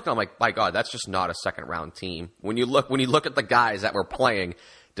 I'm like, my God, that's just not a second-round team. When you look at the guys that were playing,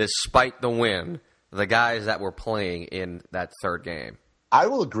 despite the win, the guys that were playing in that third game. I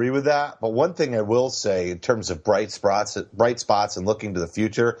will agree with that, but one thing I will say in terms of bright spots and looking to the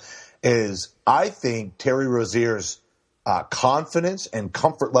future is I think Terry Rozier's confidence and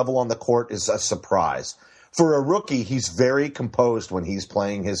comfort level on the court is a surprise. For a rookie, he's very composed when he's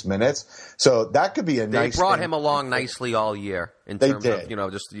playing his minutes. So that could be a nice thing. They brought him along nicely all year in terms of,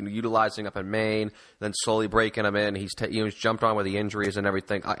 just utilizing up in Maine, then slowly breaking him in. He's jumped on with the injuries and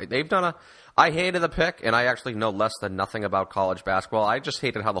everything. I hated the pick, and I actually know less than nothing about college basketball. I just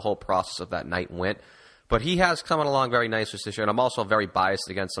hated how the whole process of that night went. But he has come along very nicely this year, and I'm also very biased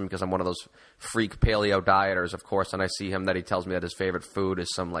against him because I'm one of those freak paleo dieters, of course, and I see him that he tells me that his favorite food is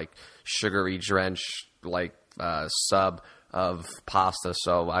some like sugary drench sub of pasta.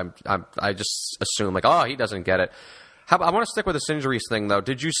 So I just assume he doesn't get it. I want to stick with this injuries thing though.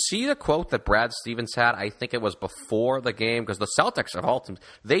 Did you see the quote that Brad Stevens had? I think it was before the game because the Celtics of all teams,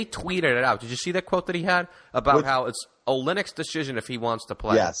 they tweeted it out. Did you see that quote that he had about how it's Olynyk's decision if he wants to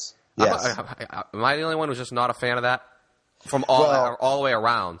play? Yes. Yes. Am I the only one who's just not a fan of that from all the way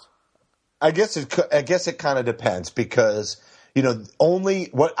around? I guess it kind of depends because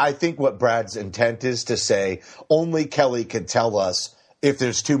what Brad's intent is to say only Kelly can tell us if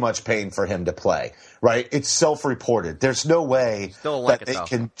there's too much pain for him to play. Right? It's self-reported. There's no way that they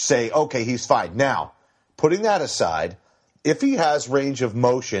can say, okay, he's fine. Now, putting that aside, if he has range of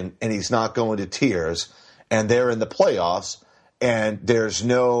motion and he's not going to tears and they're in the playoffs and there's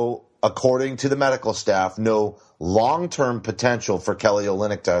no, according to the medical staff, no long-term potential for Kelly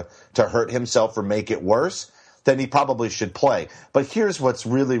Olynyk to hurt himself or make it worse, then he probably should play. But here's what's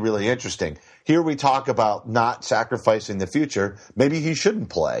really, really interesting. Here we talk about not sacrificing the future. Maybe he shouldn't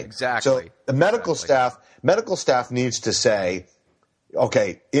play. Exactly. So the medical staff needs to say,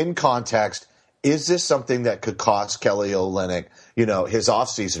 okay, in context, is this something that could cost Kelly Olynyk, his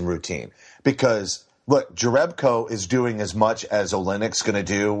offseason routine? Because look, Jerebko is doing as much as Olynyk's going to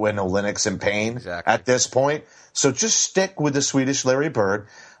do when Olynyk's in pain at this point. So just stick with the Swedish Larry Bird,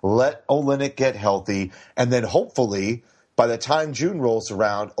 let Olynyk get healthy, and then hopefully by the time June rolls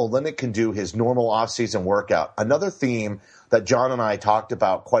around, Olynyk can do his normal offseason workout. Another theme that John and I talked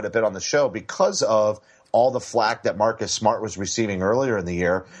about quite a bit on the show because of all the flack that Marcus Smart was receiving earlier in the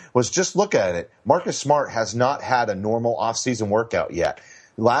year was just look at it. Marcus Smart has not had a normal offseason workout yet.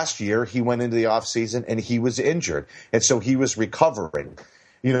 Last year, he went into the offseason and he was injured, and so he was recovering.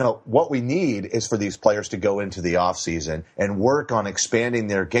 What we need is for these players to go into the offseason and work on expanding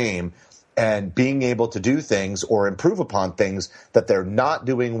their game and being able to do things or improve upon things that they're not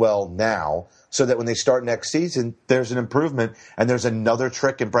doing well now so that when they start next season, there's an improvement and there's another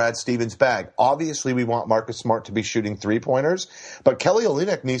trick in Brad Stevens' bag. Obviously, we want Marcus Smart to be shooting three-pointers, but Kelly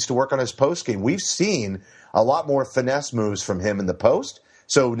Olynyk needs to work on his post game. We've seen a lot more finesse moves from him in the post.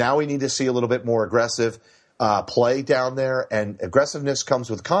 So now we need to see a little bit more aggressive play down there, and aggressiveness comes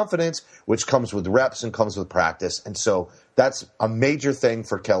with confidence, which comes with reps and comes with practice. And so that's a major thing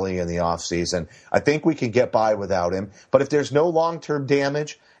for Kelly in the offseason. I think we can get by without him. But if there's no long-term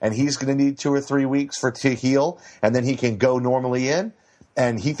damage and he's going to need 2 or 3 weeks to heal, and then he can go normally in,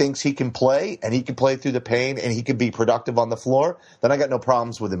 and he thinks he can play, and he can play through the pain, and he can be productive on the floor, then I got no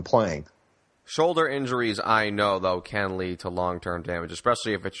problems with him playing. Shoulder injuries, I know, though, can lead to long-term damage,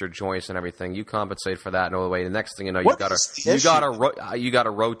 especially if it's your joints and everything. You compensate for that no way. The next thing you know, you got a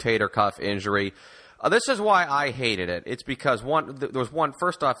rotator cuff injury. This is why I hated it. It's because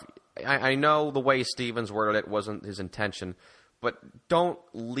first off, I know the way Stevens worded it wasn't his intention, but don't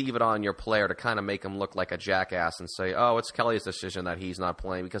leave it on your player to kind of make him look like a jackass and say, oh, it's Kelly's decision that he's not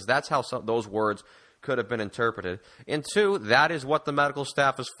playing, because that's how those words could have been interpreted. And two, that is what the medical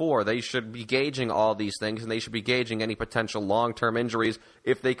staff is for. They should be gauging all these things, and they should be gauging any potential long-term injuries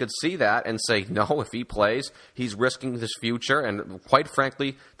if they could see that and say, no, if he plays, he's risking his future. And quite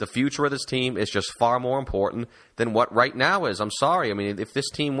frankly, the future of this team is just far more important than what right now is. I'm sorry. I mean, if this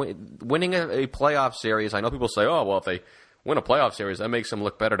team winning a playoff series, I know people say, oh, well, if they win a playoff series, that makes him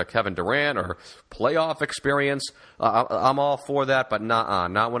look better to Kevin Durant or playoff experience. I'm all for that, but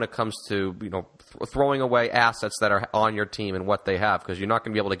not when it comes to throwing away assets that are on your team and what they have, because you're not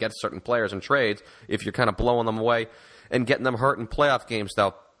going to be able to get certain players in trades if you're kind of blowing them away and getting them hurt in playoff games.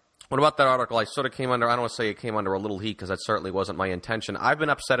 Though, what about that article? I sort of came under, I don't want to say it came under a little heat because that certainly wasn't my intention. I've been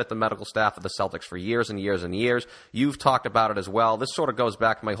upset at the medical staff of the Celtics for years and years and years. You've talked about it as well. This sort of goes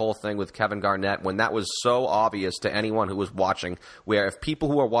back to my whole thing with Kevin Garnett, when that was so obvious to anyone who was watching, where if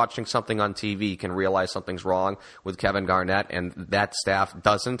people who are watching something on TV can realize something's wrong with Kevin Garnett and that staff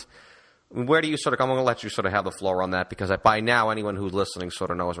doesn't, where do you I'm going to let you sort of have the floor on that, because by now anyone who's listening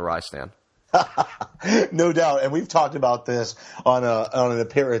sort of knows where I stand. No doubt. And we've talked about this on an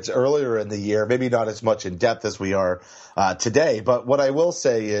appearance earlier in the year, maybe not as much in depth as we are today. But what I will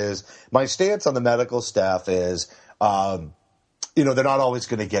say is my stance on the medical staff is, they're not always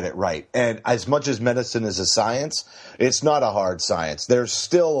going to get it right. And as much as medicine is a science, it's not a hard science. There's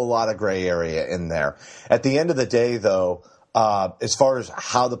still a lot of gray area in there. At the end of the day, though, as far as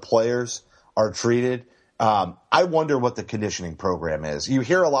how the players are treated, I wonder what the conditioning program is. You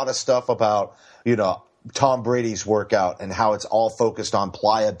hear a lot of stuff about, Tom Brady's workout and how it's all focused on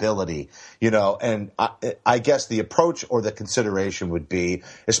pliability, and I guess the approach or the consideration would be,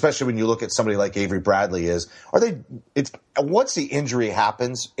 especially when you look at somebody like Avery Bradley, once the injury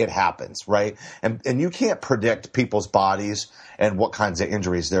happens, it happens, right? And you can't predict people's bodies and what kinds of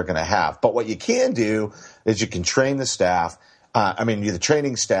injuries they're going to have. But what you can do is you can train the staff. The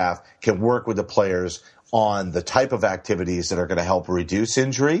training staff can work with the players on the type of activities that are going to help reduce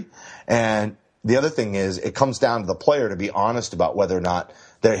injury. And the other thing is, it comes down to the player to be honest about whether or not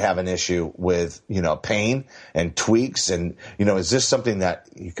they have an issue with, pain and tweaks. And, is this something that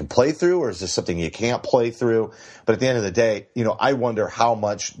you can play through, or is this something you can't play through? But at the end of the day, I wonder how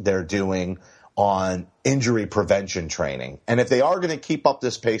much they're doing on injury prevention training. And if they are going to keep up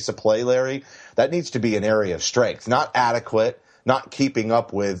this pace of play, Larry, that needs to be an area of strength, not adequate, not keeping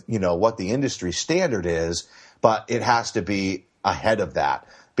up with, what the industry standard is, but it has to be ahead of that,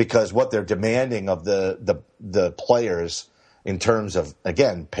 because what they're demanding of the players in terms of,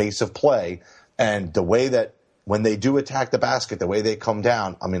 again, pace of play and the way that when they do attack the basket, the way they come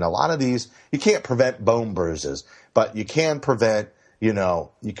down. A lot of these, you can't prevent bone bruises, but you can prevent, you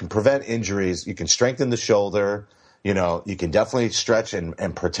can prevent injuries. You can strengthen the shoulder. You can definitely stretch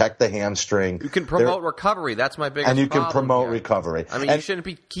and protect the hamstring. You can promote recovery. That's my biggest problem. And you can promote here. Recovery. You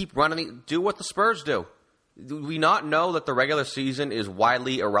shouldn't keep running. Do what the Spurs do. Do we not know that the regular season is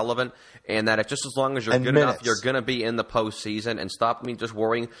widely irrelevant, and that just as long as you're good enough, you're going to be in the postseason? And stop me just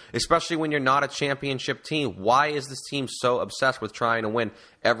worrying, especially when you're not a championship team. Why is this team so obsessed with trying to win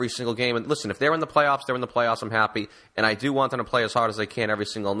every single game? And listen, if they're in the playoffs, they're in the playoffs. I'm happy, and I do want them to play as hard as they can every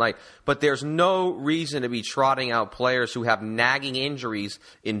single night. But there's no reason to be trotting out players who have nagging injuries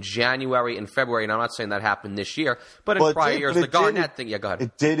in January and February. And I'm not saying that happened this year, but in prior years, the Garnett thing. Yeah, go ahead.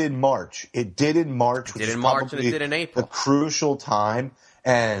 It did in March. It did in March. And it did in April. The crucial time.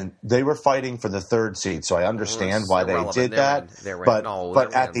 And they were fighting for the third seed, so I understand why they did that.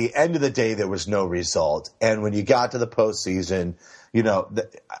 But at the end of the day, there was no result. And when you got to the postseason,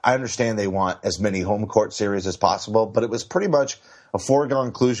 I understand they want as many home court series as possible, but it was pretty much a foregone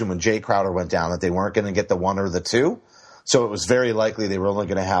conclusion when Jay Crowder went down that they weren't going to get the one or the two. So it was very likely they were only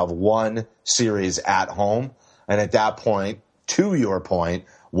going to have one series at home. And at that point, to your point,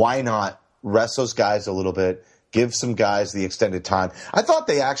 why not rest those guys a little bit? Give some guys the extended time. I thought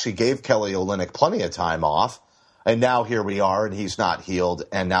they actually gave Kelly Olynyk plenty of time off, and now here we are, and he's not healed,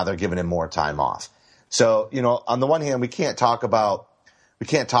 and now they're giving him more time off. So, on the one hand, we can't talk about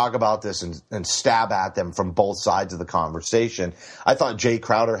this and stab at them from both sides of the conversation. I thought Jay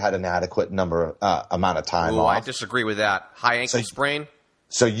Crowder had an adequate amount of time off. I disagree with that. High ankle sprain.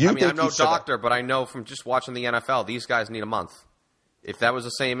 So I'm no doctor, but I know from just watching the NFL, these guys need a month. If that was the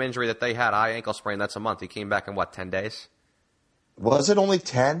same injury that they had, high ankle sprain, that's a month. He came back in, 10 days? Was it only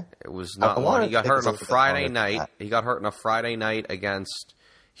 10? It was not long. He got hurt on a Friday night. He got hurt on a Friday night against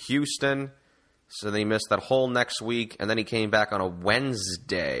Houston. So then he missed that whole next week, and then he came back on a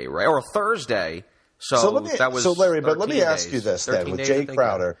Wednesday, right? Or a Thursday. So Larry, but let me ask you this then, with Jay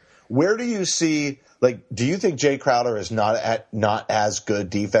Crowder. Where do you see, do you think Jay Crowder is not as good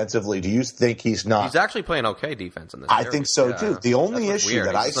defensively? Do you think he's not? He's actually playing okay defense in this series. I think so, too. The only issue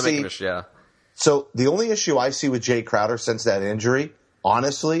that I see, so the only issue I see with Jay Crowder since that injury,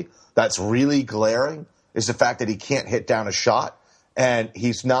 honestly, that's really glaring, is the fact that he can't hit down a shot, and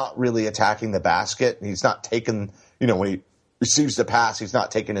he's not really attacking the basket. He's not taking, when he receives the pass, he's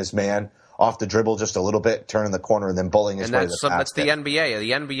not taking his man off the dribble just a little bit, turning the corner, and then bowling his way to the basket. That's the NBA.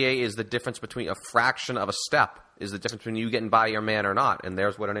 The NBA is the difference between a fraction of a step. is the difference between you getting by your man or not, and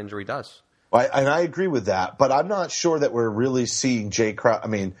there's what an injury does. And I agree with that, but I'm not sure that we're really seeing Jay Crowder. I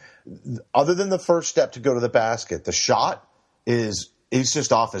mean, other than the first step to go to the basket, the shot he's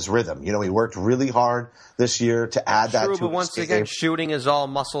just off his rhythm. He worked really hard this year to add that to his game. But once again, shooting is all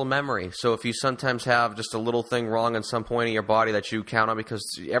muscle memory. So if you sometimes have just a little thing wrong in some point of your body that you count on, because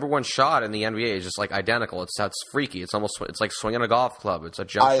everyone's shot in the NBA is just like identical. It's freaky. It's like swinging a golf club. It's a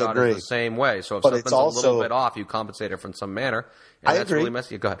jump shot is the same way. So if something's a little bit off, you compensate it from some manner. And that's really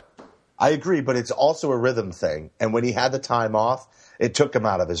messy. Go ahead. I agree, but it's also a rhythm thing. And when he had the time off, it took him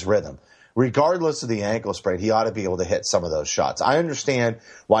out of his rhythm. Regardless of the ankle sprain, he ought to be able to hit some of those shots. I understand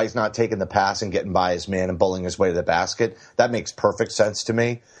why he's not taking the pass and getting by his man and bowling his way to the basket. That makes perfect sense to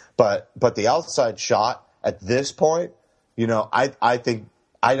me. But the outside shot at this point, I think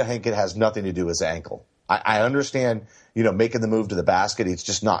it has nothing to do with his ankle. I understand, making the move to the basket, he's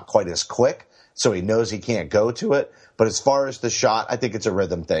just not quite as quick, so he knows he can't go to it. But as far as the shot, I think it's a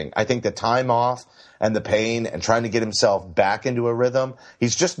rhythm thing. I think the time off and the pain and trying to get himself back into a rhythm,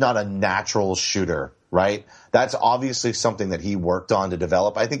 he's just not a natural shooter, right? That's obviously something that he worked on to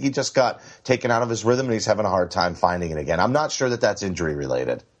develop. I think he just got taken out of his rhythm and he's having a hard time finding it again. I'm not sure that that's injury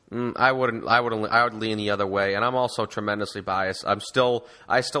related. I would lean the other way, and I'm also tremendously biased. I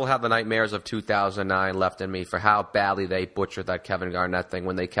still have the nightmares of 2009 left in me for how badly they butchered that Kevin Garnett thing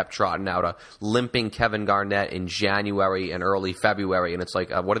when they kept trotting out a limping Kevin Garnett in January and early February, and it's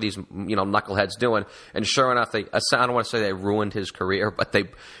like, what are these knuckleheads doing? And sure enough, I don't want to say they ruined his career, but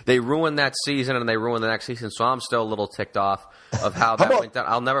they ruined that season and they ruined the next season. So I'm still a little ticked off of how that went down.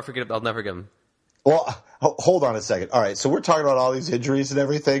 I'll never forget it. I'll never forgive him. Well, hold on a second. All right, so we're talking about all these injuries and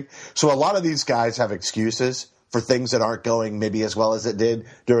everything. So a lot of these guys have excuses for things that aren't going maybe as well as it did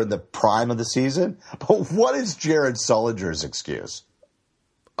during the prime of the season. But what is Jared Sullinger's excuse?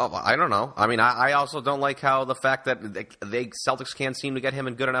 Oh, I don't know. I mean, I also don't like how the fact that Celtics can't seem to get him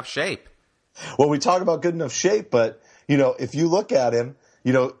in good enough shape. Well, we talk about good enough shape, but, if you look at him,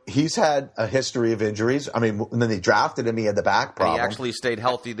 he's had a history of injuries. I mean, when they drafted him, he had the back problem. And he actually stayed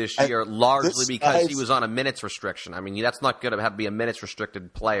healthy this year, largely because he was on a minutes restriction. I mean, that's not good to have to be a minutes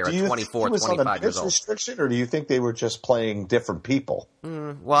restricted player at 24, 25 years old. Do you think he was on a minutes restriction, or do you think they were just playing different people?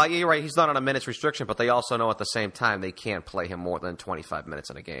 Well, you're right. He's not on a minutes restriction, but they also know at the same time they can't play him more than 25 minutes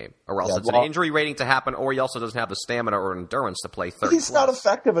in a game, or else it's an injury rating to happen, or he also doesn't have the stamina or endurance to play 30 He's not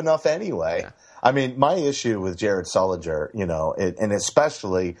effective enough anyway. Yeah. I mean, my issue with Jared Sullinger, and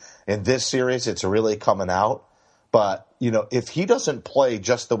especially in this series, it's really coming out. But, if he doesn't play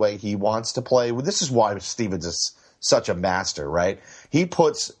just the way he wants to play, this is why Stevens is such a master, right? He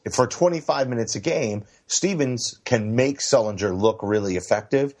puts, for 25 minutes a game, Stevens can make Sullinger look really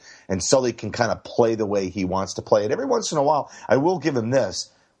effective, and Sully can kind of play the way he wants to play. And every once in a while, I will give him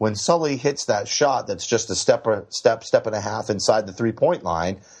this. When Sully hits that shot that's just a step and a half inside the three-point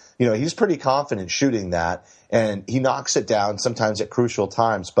line, he's pretty confident shooting that, and he knocks it down sometimes at crucial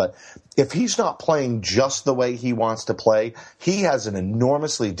times. But if he's not playing just the way he wants to play, he has an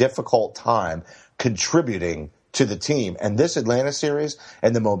enormously difficult time contributing to the team. And this Atlanta series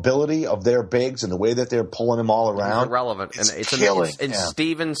and the mobility of their bigs and the way that they're pulling them all around, it's irrelevant. It's killing. And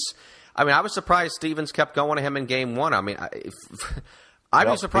Stevens, I mean, I was surprised Stevens kept going to him in game one. I mean, I'd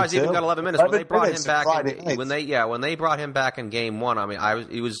be surprised he even got 11 minutes when they brought him back. When they brought him back in game one, I mean,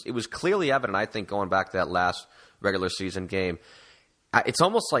 it was clearly evident. I think going back to that last regular season game, it's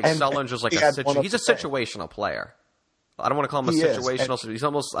almost like Sullinger's like he's a situational player. I don't want to call him a situational. He's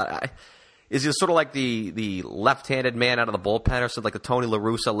almost is he sort of like the left-handed man out of the bullpen, or something like the Tony La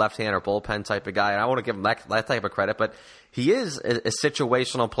Russa left-hander bullpen type of guy. And I want to give him that type of credit, but he is a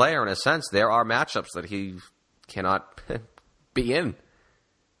situational player in a sense. There are matchups that he cannot be in.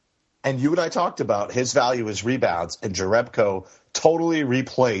 And you and I talked about his value is rebounds, and Jerebko totally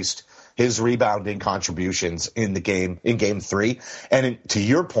replaced his rebounding contributions in game 3. And to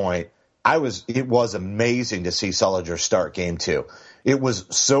your point, it was amazing to see Sullinger start game 2. It was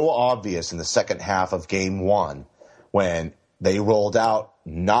so obvious in the second half of game 1 when they rolled out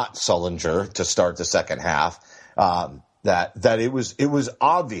not Sullinger to start the second half, that it was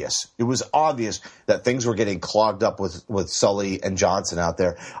obvious. It was obvious that things were getting clogged up with Sully and Johnson out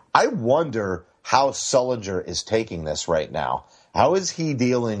there. I wonder how Sullinger is taking this right now. How is he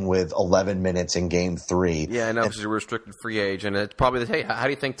dealing with 11 minutes in game 3? Yeah, I know, because he's a restricted free agent. It's probably hey, how do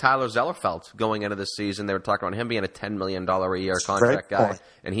you think Tyler Zeller felt going into this season? They were talking about him being a $10 million a year contract guy,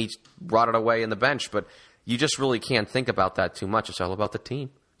 and he brought it away in the bench. But you just really can't think about that too much. It's all about the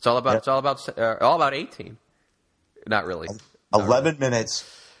team. It's all about a team. Not really. 11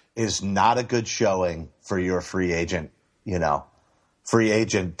 minutes is not a good showing for your free agent,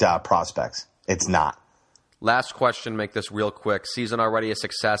 prospects. It's not. Last question, make this real quick. Season already a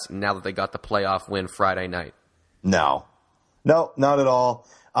success now that they got the playoff win Friday night? No, not at all.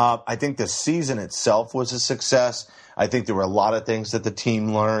 I think the season itself was a success. I think there were a lot of things that the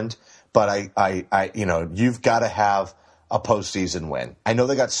team learned, but you've got to have a postseason win. I know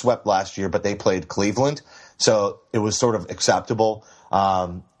they got swept last year, but they played Cleveland, so it was sort of acceptable.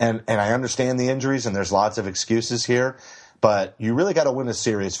 And I understand the injuries, and there's lots of excuses here. But you really got to win a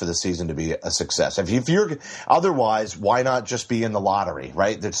series for the season to be a success. If you're otherwise, why not just be in the lottery,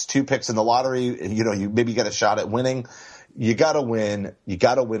 right? There's 2 picks in the lottery. You maybe get a shot at winning. You got to win. You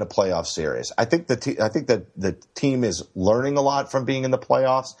got to win a playoff series. I think that the team is learning a lot from being in the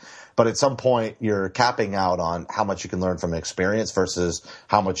playoffs. But at some point, you're capping out on how much you can learn from experience versus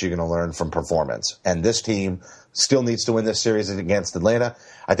how much you're going to learn from performance. And this team still needs to win this series against Atlanta.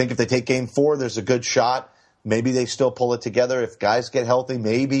 I think if they take Game 4, there's a good shot. Maybe they still pull it together. If guys get healthy,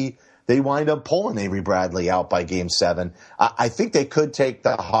 maybe they wind up pulling Avery Bradley out by Game 7. I think they could take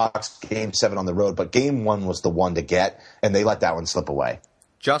the Hawks Game 7 on the road, but Game 1 was the one to get, and they let that one slip away.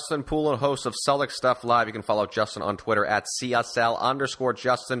 Justin Poulin, host of Celtics Stuff Live. You can follow Justin on Twitter at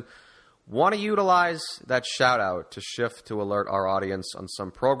CSL_Justin. Want to utilize that shout-out to shift to alert our audience on some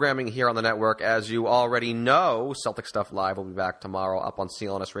programming here on the network. As you already know, Celtics Stuff Live will be back tomorrow up on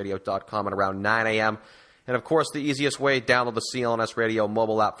CLNSradio.com at around 9 a.m., and, of course, the easiest way, download the CLNS Radio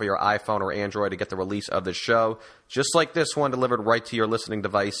mobile app for your iPhone or Android to get the release of the show, just like this one, delivered right to your listening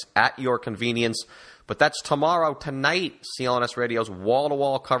device at your convenience. But that's tomorrow. Tonight, CLNS Radio's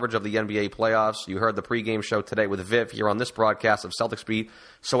wall-to-wall coverage of the NBA playoffs. You heard the pregame show today with Viv here on this broadcast of Celtics Beat.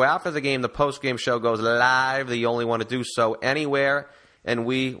 So after the game, the postgame show goes live. The only one to do so anywhere. And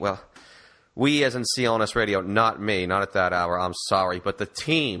we as in CLNS Radio, not me, not at that hour, I'm sorry, but the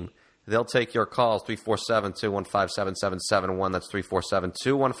team, they'll take your calls, 347-215-7771. That's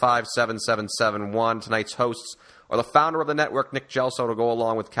 347-215-7771. Tonight's hosts are the founder of the network, Nick Gelso, to go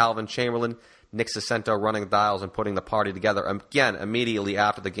along with Calvin Chamberlain, Nick Cicento running the dials and putting the party together again immediately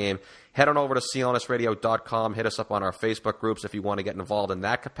after the game. Head on over to CLNSradio.com. Hit us up on our Facebook groups if you want to get involved in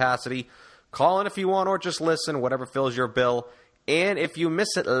that capacity. Call in if you want or just listen, whatever fills your bill. And if you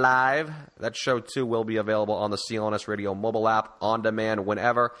miss it live, that show too will be available on the CLNS Radio mobile app on demand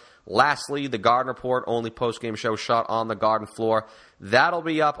whenever. Lastly, the Garden Report, only postgame show shot on the Garden floor. That'll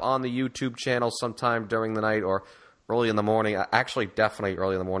be up on the YouTube channel sometime during the night or early in the morning. Actually, definitely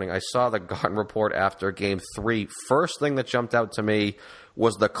early in the morning. I saw the Garden Report after Game 3. First thing that jumped out to me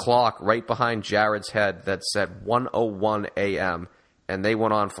was the clock right behind Jared's head that said 1:01 a.m., and they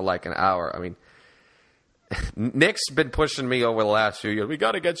went on for like an hour. I mean, Nick's been pushing me over the last few years. We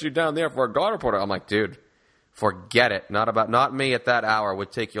got to get you down there for a Garden Reporter. I'm like, dude, forget it. Not me at that hour. It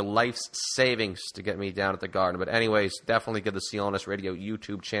would take your life's savings to get me down at the Garden. But anyways, definitely give the CLNS Radio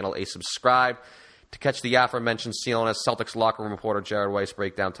YouTube channel a subscribe to catch the aforementioned CLNS Celtics locker room reporter Jared Weiss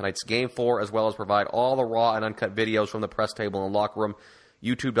break down tonight's Game 4, as well as provide all the raw and uncut videos from the press table and locker room.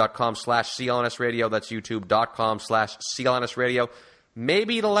 YouTube.com/CLNS Radio. That's YouTube.com/CLNS Radio.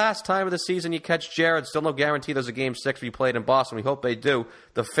 Maybe the last time of the season you catch Jared. Still no guarantee there's a Game 6 to be played in Boston. We hope they do.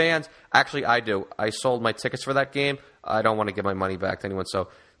 The fans, actually I do. I sold my tickets for that game. I don't want to give my money back to anyone, so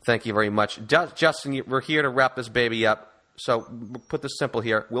thank you very much. Justin, we're here to wrap this baby up. So put this simple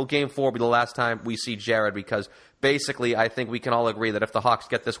here. Will Game 4 be the last time we see Jared? Because basically I think we can all agree that if the Hawks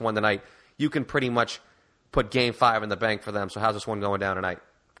get this one tonight, you can pretty much put Game 5 in the bank for them. So how's this one going down tonight?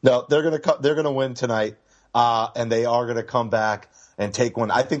 No, they're gonna win tonight, and they are going to come back and take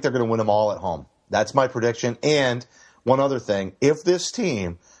one. I think they're going to win them all at home. That's my prediction. And one other thing, if this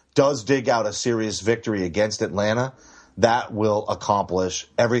team does dig out a serious victory against Atlanta, that will accomplish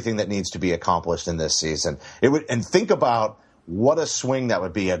everything that needs to be accomplished in this season. And think about what a swing that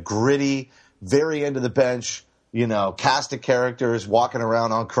would be. A gritty, very end of the bench, cast of characters walking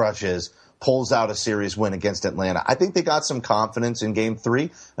around on crutches, pulls out a series win against Atlanta. I think they got some confidence in Game 3,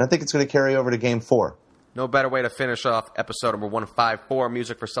 and I think it's going to carry over to Game 4. No better way to finish off episode number 154.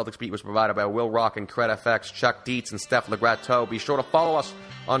 Music for Celtics Beat was provided by Will Rock and CredFX, Chuck Dietz, and Steph Legrateau. Be sure to follow us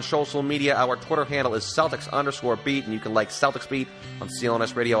on social media. Our Twitter handle is Celtics_Beat, and you can like Celtics Beat on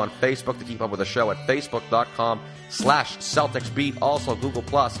CLNS Radio on Facebook to keep up with the show at Facebook.com/Celtics Beat. Also, Google+,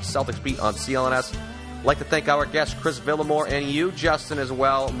 Celtics Beat on CLNS. I'd like to thank our guest, Chris Vivlamore, and you, Justin, as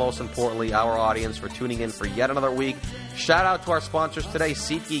well. Most importantly, our audience for tuning in for yet another week. Shout out to our sponsors today,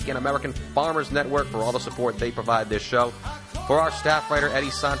 SeatGeek and American Farmers Network, for all the support they provide this show. For our staff writer, Eddie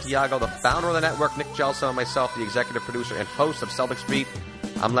Santiago, the founder of the network, Nick Gelso, and myself, the executive producer and host of Celtics Beat,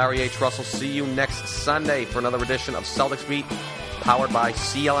 I'm Larry H. Russell. See you next Sunday for another edition of Celtics Beat, powered by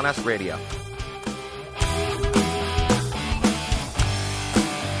CLNS Radio.